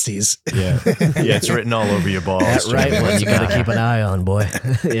tender testes." Yeah, it's written all over your balls. That right one you got to keep an eye on, boy.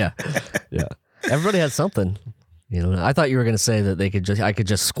 Yeah. Everybody had something. I thought you were going to say that I could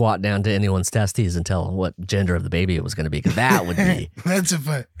just squat down to anyone's testes and tell what gender of the baby it was going to be, because that would be. That's a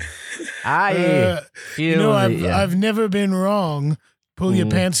fun. I've never been wrong. Pull your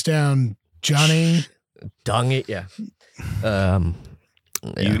pants down, Johnny. Dung it, yeah.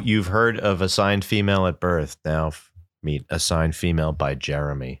 You've heard of assigned female at birth. Now meet assigned female by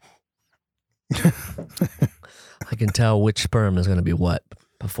Jeremy. I can tell which sperm is going to be what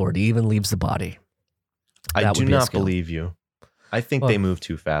before it even leaves the body. I do not believe you. I think they move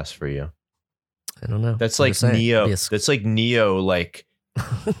too fast for you. I don't know. That's like Neo. That's like Neo,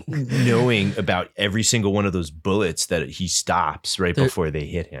 knowing about every single one of those bullets that he stops before they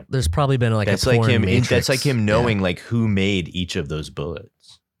hit him. There's probably been that's a porn Matrix. That's like him knowing who made each of those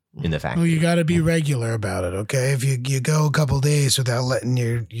bullets in the factory. Well, you got to be regular about it, okay? If you go a couple days without letting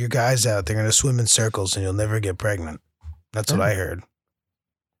your guys out, they're going to swim in circles and you'll never get pregnant. That's what I heard.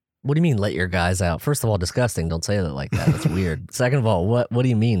 What do you mean, let your guys out? First of all, disgusting. Don't say that like that. That's weird. Second of all, what do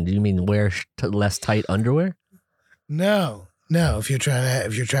you mean? Do you mean wear less tight underwear? No. If you're trying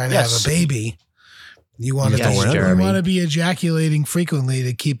to have a baby, you want to be ejaculating frequently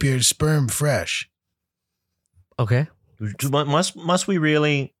to keep your sperm fresh. Okay. Must we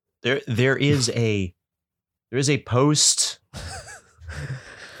really? There is a post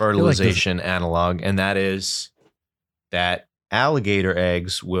fertilization analog, and that is that alligator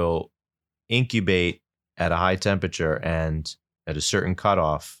eggs will incubate at a high temperature, and at a certain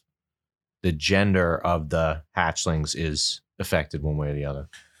cutoff, the gender of the hatchlings is affected one way or the other.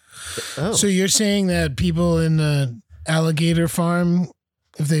 Oh. So you're saying that people in the alligator farm,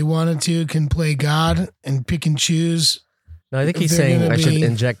 if they wanted to, can play God and pick and choose No, I think he's saying I should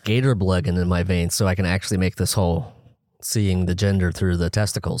inject gator blood into my veins so I can actually make this whole seeing the gender through the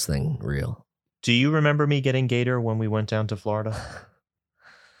testicles thing real. Do you remember me getting gator when we went down to Florida?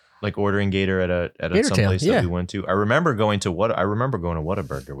 Like ordering gator at someplace that we went to. I remember going to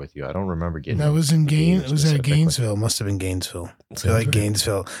Whataburger with you. I don't remember getting. That was in It was at Gainesville. Must have been Gainesville. I feel like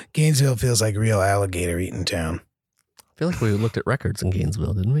Gainesville. Gainesville feels like real alligator eating town. I feel like we looked at records in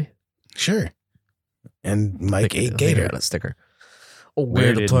Gainesville, didn't we? Sure. And Mike ate gator. Got a sticker. Oh,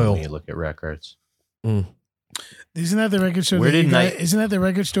 where did we look at records? Isn't that the record store? Isn't that the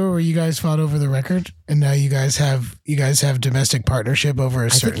record store where you guys fought over the record, and now you guys have domestic partnership over a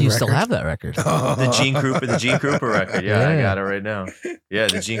certain record? I think you still have that record. The Gene Krupa record. Yeah, I got it right now. Yeah,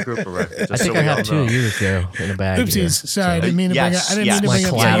 the Gene Krupa record. I think I had 2 years ago in a bag. Oopsies. Sorry, I didn't mean to bring up. I didn't mean to bring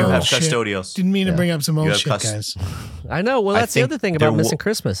up you have custodials. Didn't mean to bring up some old shit, guys. I know. Well, that's the other thing about missing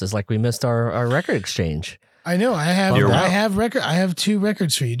Christmas is like we missed our record exchange. I know. I have 2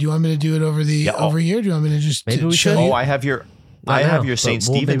 records for you. Do you want me to do it over here? Do you want me to just maybe we should? Oh, I have your St.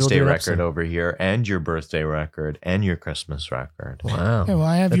 Stephen's Day record over here, and your birthday record, and your Christmas record. Wow. Yeah, well,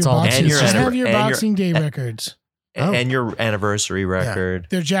 I have your Boxing Day records. And your anniversary record. Yeah.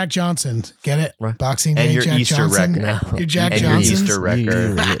 They're Jack Johnson's. Get it? Right. Boxing Day, and your Jack Easter Johnson. record. No. Your Jack and Johnson's. Your Easter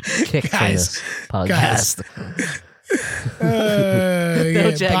record. Guys. No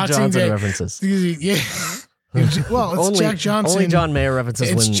Jack Boxing Johnson Day references. Yeah. Well, it's Jack Johnson. Only John Mayer references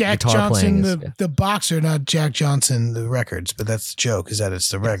it's when Jack guitar Johnson, playing the boxer, not Jack Johnson, the records. But that's the joke, is that it's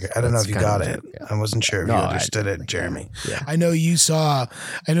the record. I don't know if you got it. Yeah. I wasn't sure if you understood it, Jeremy. Yeah. I know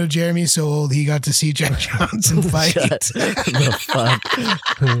Jeremy's so old he got to see Jack Johnson fight. The fuck?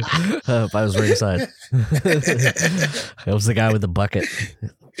 I was ringside. It was the guy with the bucket.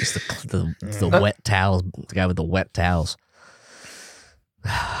 Just the wet towels. The guy with the wet towels.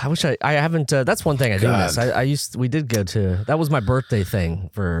 I wish I haven't. That's one thing I do miss. We did go to. That was my birthday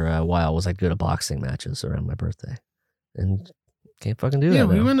thing for a while. Was I'd go to boxing matches around my birthday, and can't fucking do that. Yeah,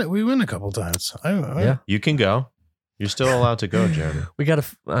 now. we win a couple times. Yeah, you can go. You're still allowed to go, Jeremy.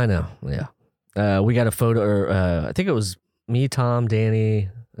 I know. Yeah, we got a photo. Or I think it was me, Tom, Danny.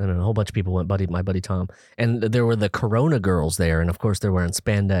 I don't know, a whole bunch of people went. My buddy Tom, and there were the Corona girls there, and of course they're wearing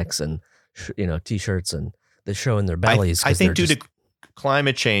spandex and t-shirts, and they're showing their bellies. I think due to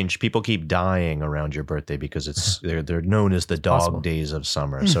climate change, people keep dying around your birthday because they're known as the dog days of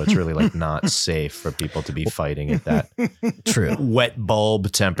summer. So it's really like not safe for people to be fighting at that wet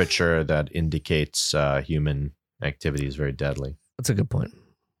bulb temperature that indicates human activity is very deadly. That's a good point.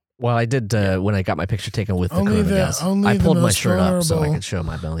 Well, I did when I got my picture taken with the Corona guys. I pulled my shirt up so I could show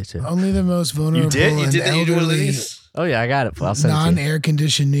my belly too. Only the most vulnerable. You did? You did the elderly. Oh yeah, I got it. I'll send it to you. Non-air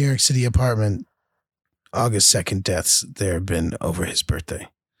conditioned New York City apartment. August 2nd deaths there have been over his birthday.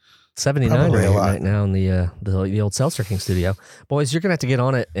 79 right now in the old Seltzer King studio. Boys, you're going to have to get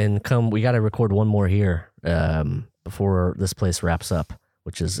on it and come. We got to record one more here before this place wraps up,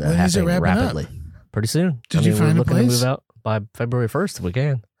 which is happening rapidly. Pretty soon. Did you find a place? We're looking to move out by February 1st if we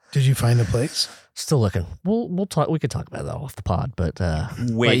can. Did you find a place? Still looking. We'll talk. We could talk about that off the pod, but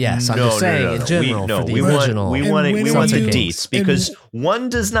yes, I'm just saying in general for the original. We want the deets because one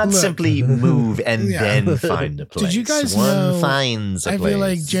does not simply move and then find a place. Did you guys know? Finds a place. I feel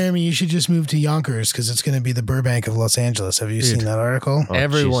like Jeremy, you should just move to Yonkers because it's going to be the Burbank of Los Angeles. Have you seen that article? Oh,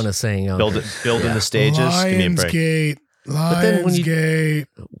 everyone is saying Yonkers. Building the stages. Lionsgate. Give me a break. But then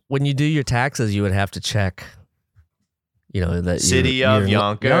when you do your taxes, you would have to check. That City of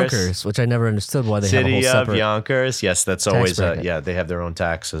Yonkers, which I never understood why they have a whole separate. City of Yonkers, yes, that's always they have their own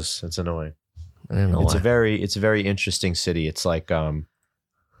taxes. It's annoying. I don't know why. It's a very interesting city. It's like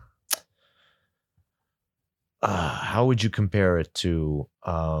how would you compare it to?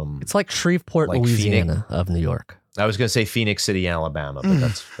 It's like Shreveport, like Louisiana of New York. I was going to say Phoenix City, Alabama, but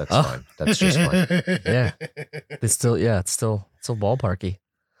that's fine. That's just fine. Yeah, it's still ballparky.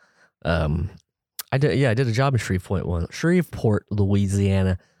 I did a job in Shreveport,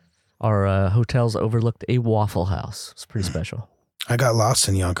 Louisiana. Our hotels overlooked a Waffle House. It's pretty special. I got lost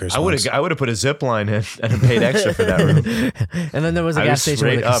in Yonkers. I would have put a zip line in and paid extra for that room. And then there was a gas station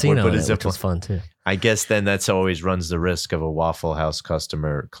with a casino in it, which was fun too. I guess then that's always runs the risk of a Waffle House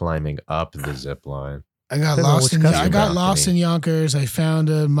customer climbing up the zip line. I got lost in Yonkers. I found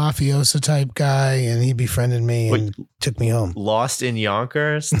a mafioso type guy, and he befriended me and took me home. Lost in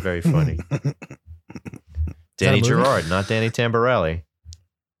Yonkers? Very funny. Danny Girard, not Danny Tamborelli.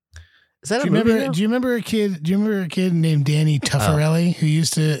 Is that a movie? Do you remember a kid? Do you remember a kid named Danny Tuffarelli who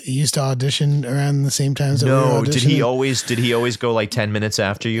used to audition around the same time? No, did he always go like 10 minutes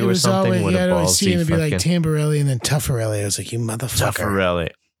after you or something? I'd always see him to be like Tamborelli and then Tuffarelli. I was like, you motherfucker. Tuffarelli.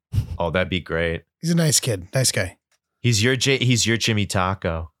 Oh, that'd be great. He's a nice kid, nice guy. He's your Jimmy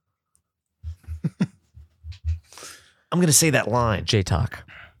Taco. I'm gonna say that line. J-Talk.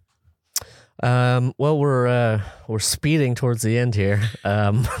 Well, we're speeding towards the end here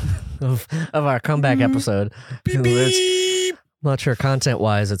of our comeback episode. I'm not sure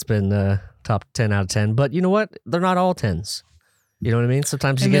content-wise it's been top 10 out of 10, but you know what? They're not all 10s. You know what I mean?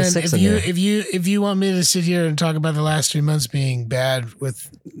 Sometimes you get 6 in there. If you want me to sit here and talk about the last 3 months being bad with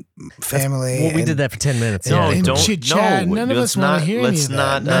family, well, we did that for 10 minutes. No, don't. Chit-chat. None of us want to hear any of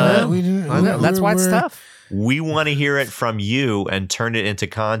that. That's why it's tough. We want to hear it from you and turn it into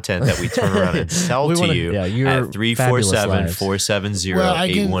content that we turn around and sell to you at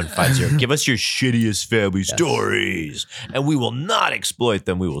 347-470-8150. Give us your shittiest family stories, and we will not exploit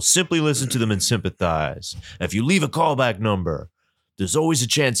them. We will simply listen to them and sympathize. And if you leave a callback number, there's always a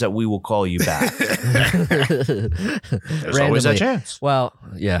chance that we will call you back. There's always that chance. Well,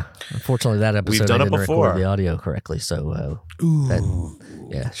 yeah. Unfortunately, that episode I didn't record the audio correctly. So,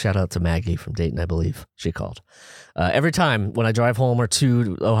 shout out to Maggie from Dayton, I believe she called. Every time when I drive home or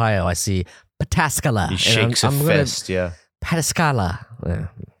to Ohio, I see Pataskala. He shakes a fist, yeah. Pataskala. Yeah.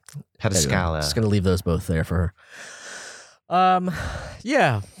 Pataskala. Just going to leave those both there for her. We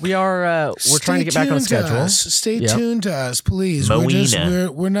are. We're trying to get back on schedule. Stay tuned to us, please.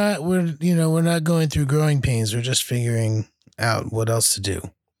 We're not going through growing pains. We're just figuring out what else to do.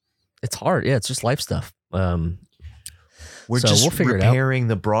 It's hard. Yeah, it's just life stuff. We'll repairing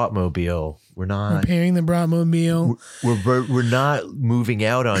the Bratmobile. We're not repairing the Bratmobile. We're not moving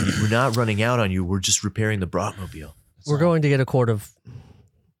out on you. We're not running out on you. We're just repairing the Bratmobile. We're going to get a quart of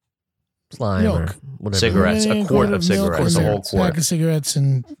slime milk. Or whatever. Cigarettes, a quart of cigarettes, a whole quart. Pack of cigarettes,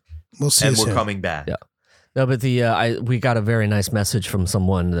 and we'll see. And we're coming back. Yeah. No, but we got a very nice message from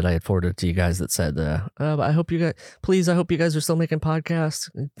someone that I had forwarded to you guys that said, I hope you guys are still making podcasts.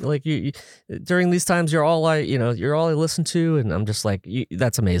 Like you during these times, you're all I listen to. And I'm just like,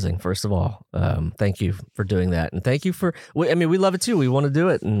 that's amazing. First of all, thank you for doing that. And thank you we love it too. We want to do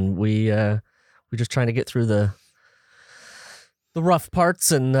it. And we're just trying to get through the rough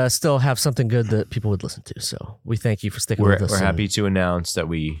parts and still have something good that people would listen to. So we thank you for sticking with us. We're happy to announce that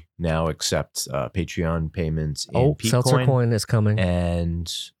we now accept Patreon payments in P Seltzer Coin is coming.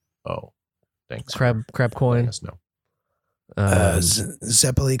 And, thanks. Krebcoin. Yes, no.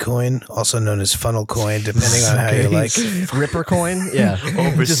 Zeppeli coin, also known as funnel coin, depending on how you like. Ripper coin? Yeah.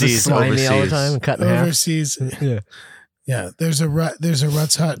 Overseas. Just slimy all the time and cut in half. Overseas. Yeah. There's a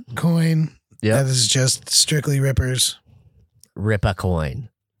Ruts Hut coin. Yeah. That is just strictly rippers. Ripper coin.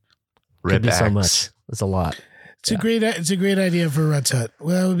 Could be so much. It's a lot. It's a great idea for Rut's Hut.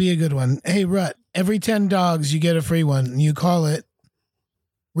 Well, that would be a good one. Hey, Rut, every 10 dogs, you get a free one. You call it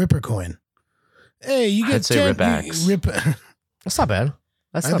Ripper coin. Hey, you get 10. That's not bad.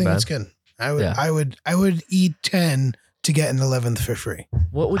 I think that's good. I would eat 10 to get an 11th for free.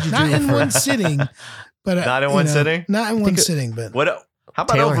 What would you do? Not in one sitting, but not in one sitting. Not in one sitting, but what? How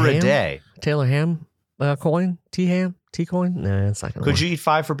about over a day? Taylor ham coin, T-ham. T-coin? Nah, it's not going to work. Could you eat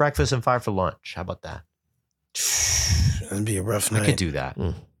 5 for breakfast and 5 for lunch? How about that? That'd be a rough night. I could do that.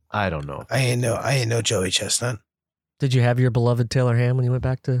 I don't know. I ain't no Joey Chestnut. Did you have your beloved Taylor ham when you went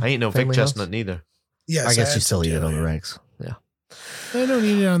back to I ain't no fake chestnut neither. Yes, I guess you still eat it on the regs. Yeah. I don't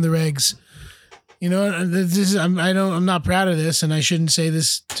eat it on the regs. You know, I'm not proud of this, and I shouldn't say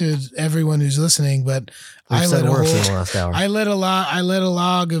this to everyone who's listening, but I let a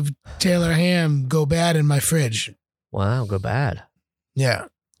log of Taylor ham go bad in my fridge. Wow, go bad. Yeah.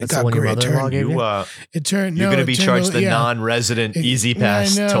 That's the one your mother-in-law gave you? You're going to be charged the non-resident Easy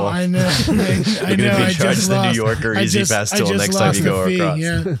Pass toll. I know. You're going to be charged the New Yorker Easy Pass toll next time you go across.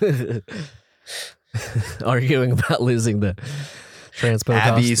 Yeah. Arguing about losing the transpo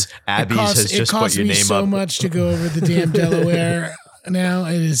Abby's has just put your name up. It costs me so much to go over the damn Delaware now.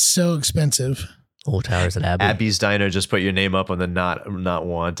 It is so expensive. Towers at Abbey. Abby's Diner just put your name up on the not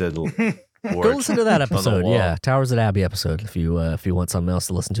wanted Go listen to that episode. Yeah, Towers at Abbey episode. If you want something else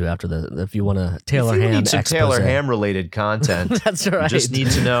to listen to after if you want a Taylor ham, need some Taylor ham related content. That's right. You just need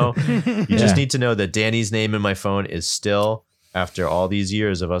to know. You just need to know that Danny's name in my phone is still, after all these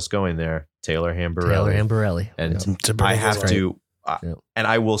years of us going there, Taylor Hamburelli. Taylor Hamburelli. And I have to. And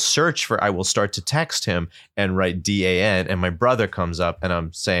I will start to text him and write DAN, and my brother comes up and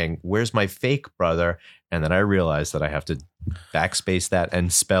I'm saying, "Where's my fake brother?" And then I realize that I have to backspace that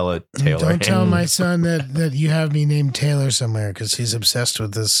and spell it Taylor. Don't tell my son that you have me named Taylor somewhere, because he's obsessed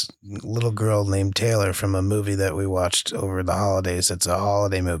with this little girl named Taylor from a movie that we watched over the holidays. It's a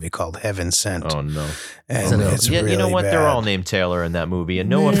holiday movie called Heaven Sent. Oh no! And it's really you know what? bad. They're all named Taylor in that movie, and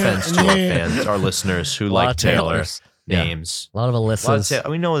no offense to our fans, our listeners who like Taylor. names. A lot of Alyssas.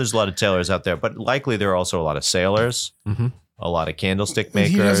 We know there's a lot of tailors out there, but likely there are also a lot of sailors, a lot of candlestick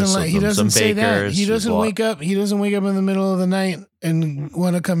makers. He doesn't say bakers. That. He doesn't wake up. He doesn't wake up in the middle of the night and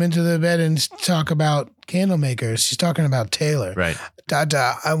want to come into the bed and talk about candle makers. He's talking about Taylor. Right.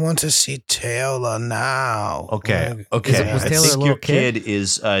 Dada, I want to see Taylor now. Okay. Was Taylor I think your kid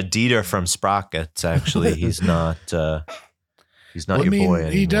is Dieter from Sprockets. Actually, he's not. He's not your boy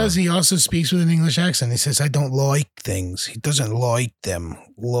anymore. He does. He also speaks with an English accent. He says, "I don't like things." He doesn't like them.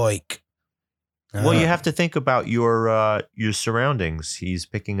 Well, you have to think about your surroundings. He's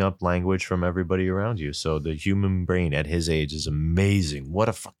picking up language from everybody around you. So the human brain at his age is amazing. What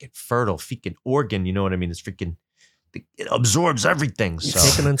a fucking fertile freaking organ. You know what I mean? It absorbs everything. So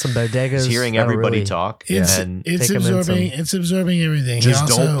taking in some bodegas. He's hearing everybody talk. It's absorbing everything. Just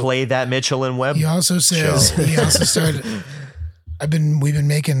don't play that Mitchell & Webb. He also says he also started. We've been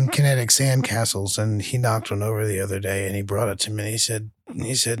making kinetic sandcastles, and he knocked one over the other day, and he brought it to me. And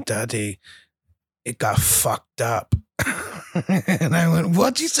he said, "Daddy, it got fucked up." And I went,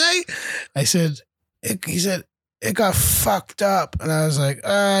 "What'd you say?" I said, he said, "It got fucked up." And I was like,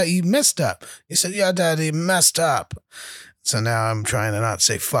 "You messed up." He said, "Yeah, Daddy, messed up." So now I'm trying to not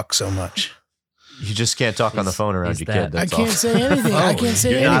say fuck so much. You just can't talk on the phone around your kid. I can't say anything. I can't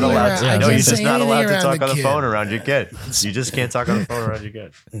say anything. You're just not allowed to talk on the phone around your kid. You just can't talk on the phone around your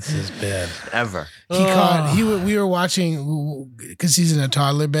kid. This is bad. Ever. We were watching, because he's in a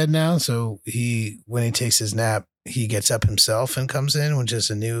toddler bed now. So when he takes his nap, he gets up himself and comes in, which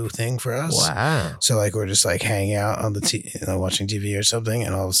is a new thing for us. Wow. So we're just hanging out on the watching TV or something,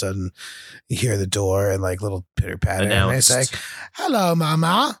 and all of a sudden you hear the door and little pitter patter, and it's like, "Hello,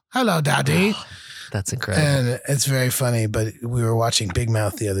 Mama. Hello, Daddy." That's incredible. And it's very funny, but we were watching Big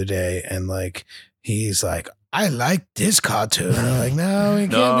Mouth the other day, and he's like, "I like this cartoon." And I'm like, "No, we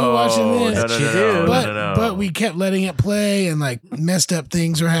can't be watching this." But we kept letting it play, and messed up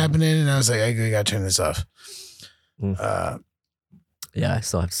things were happening, and I was like, "I gotta turn this off." Yeah, I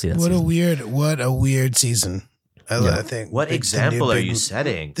still have to see that. What a weird season. I think. What example are you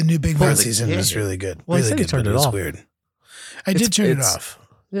setting? The new Big Mouth season was really good. Well, really good, but it was weird. I did turn it off.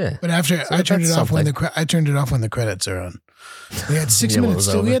 Yeah, but after I turned it off when the credits are on. We had 6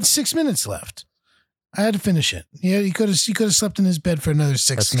 minutes. We had 6 minutes left. I had to finish it. Yeah, he could have slept in his bed for another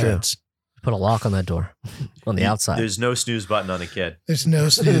 6 minutes. Put a lock on that door on the outside. There's no snooze button on a kid. There's no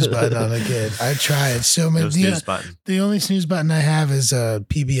snooze button on a kid. I tried so many. No snooze button. The only snooze button I have is a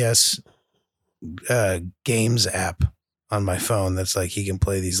PBS games app on my phone. That's he can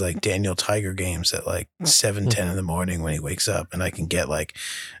play these Daniel Tiger games at 7:10 in the morning when he wakes up, and I can get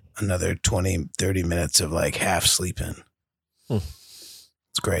another 20-30 minutes of half sleeping.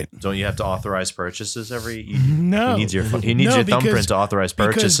 It's great. Don't you have to authorize purchases every? No, he needs your thumbprint to authorize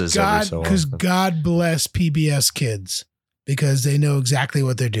purchases every so often. Because God bless PBS kids, because they know exactly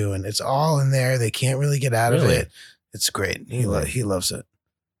what they're doing. It's all in there. They can't really get out of it. It's great. He loves it.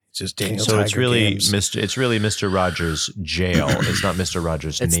 It's just Daniel Tiger it's really games. It's really Mr. Rogers' jail. It's not Mr.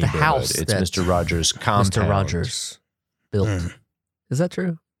 Rogers' it's neighborhood. The house it's Mr. Rogers' compound. Mr. Rogers built. Is that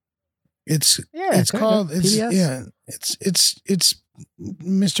true? It's called PBS? It's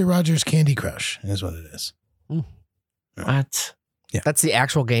Mr. Rogers' Candy Crush is what it is. What? Yeah, that's the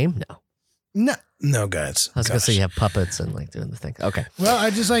actual game. No, guys. I was gonna say you have puppets and doing the thing. Okay. Well,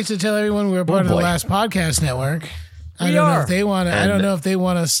 I'd just like to tell everyone we're part of the Last Podcast Network. I don't know if they want to. I don't know if they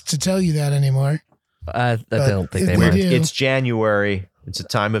want us to tell you that anymore. I don't think they will. It's January. It's a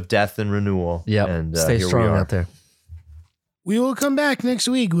time of death and renewal. Yeah, and stay strong out there. We will come back next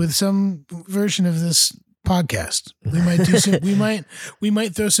week with some version of this podcast. We might do some. we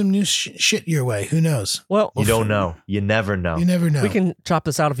might throw some new shit your way. Who knows? Well, you don't know. You never know. You never know. We can chop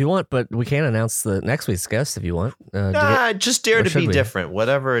this out if you want, but we can announce the next week's guest if you want. Just dare to be different.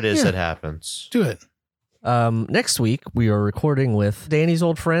 Whatever it is that happens. Do it. Next week we are recording with Danny's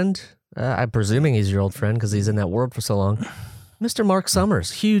old friend. I'm presuming he's your old friend because he's in that world for so long. Mr. Mark Summers.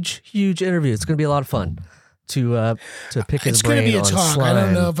 Huge interview. It's going to be a lot of fun to pick his brain on slime. It's going to be a talk. I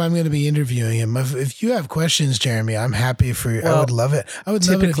don't know if I'm going to be interviewing him. If you have questions, Jeremy, I'm happy for you. I would love it. I would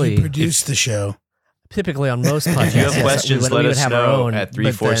love it if you produced the show. Typically on most podcasts, if you have questions, let us know at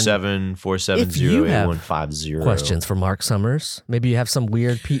 347-470-8150. Questions for Mark Summers. Maybe you have some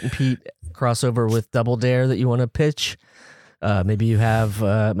weird Pete and Pete crossover with Double Dare that you want to pitch. Maybe you have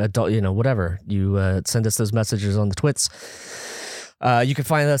adult, whatever. You send us those messages on the twits. You can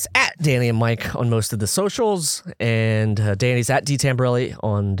find us at Danny and Mike on most of the socials, and Danny's at D Tamborelli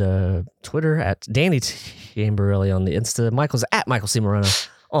on Twitter, at Danny Tamborelli on the Insta. Michael's at Michael C. Moreno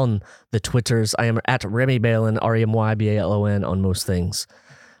on the Twitters. I am at Remy Balin, REMYBALON on most things.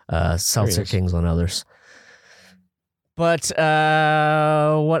 Seltzer Kings on others. But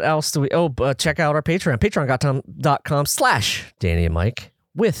what else do we... Oh, check out our Patreon. Patreon.com/Danny and Mike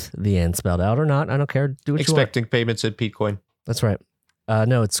with the N spelled out or not. I don't care. Do what Expecting you want. payments at Peatcoin. That's right.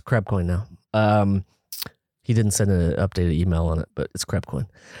 No, it's Krebcoin now. He didn't send an updated email on it, but it's Krebcoin.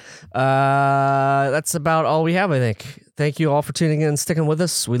 That's about all we have, I think. Thank you all for tuning in and sticking with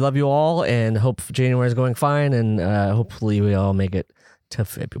us. We love you all and hope January is going fine, and hopefully we all make it to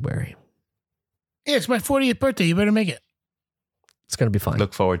February. Yeah, it's my 40th birthday. You better make it. It's going to be fine.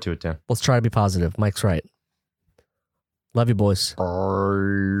 Look forward to it, Dan. Let's try to be positive. Mike's right. Love you, boys.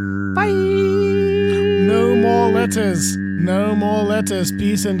 Bye. No more letters. No more letters.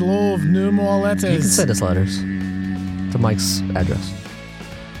 Peace and love. No more letters. You can send us letters to Mike's address.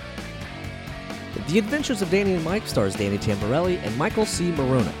 The Adventures of Danny and Mike stars Danny Tamborelli and Michael C.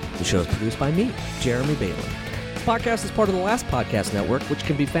 Morona. The show is produced by me, Jeremy Bailey. This podcast is part of the Last Podcast Network, which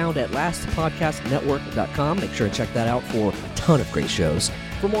can be found at lastpodcastnetwork.com. Make sure to check that out for a ton of great shows.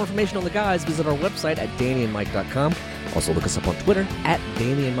 For more information on the guys, visit our website at dannyandmike.com. Also look us up on Twitter at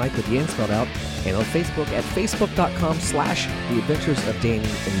Danny and Mike with the N spelled out, and on Facebook at facebook.com/The Adventures of Danny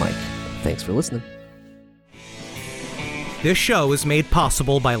and Mike. Thanks for listening. This show is made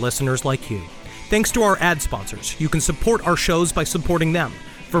possible by listeners like you. Thanks to our ad sponsors, you can support our shows by supporting them.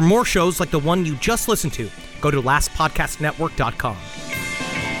 For more shows like the one you just listened to, go to lastpodcastnetwork.com.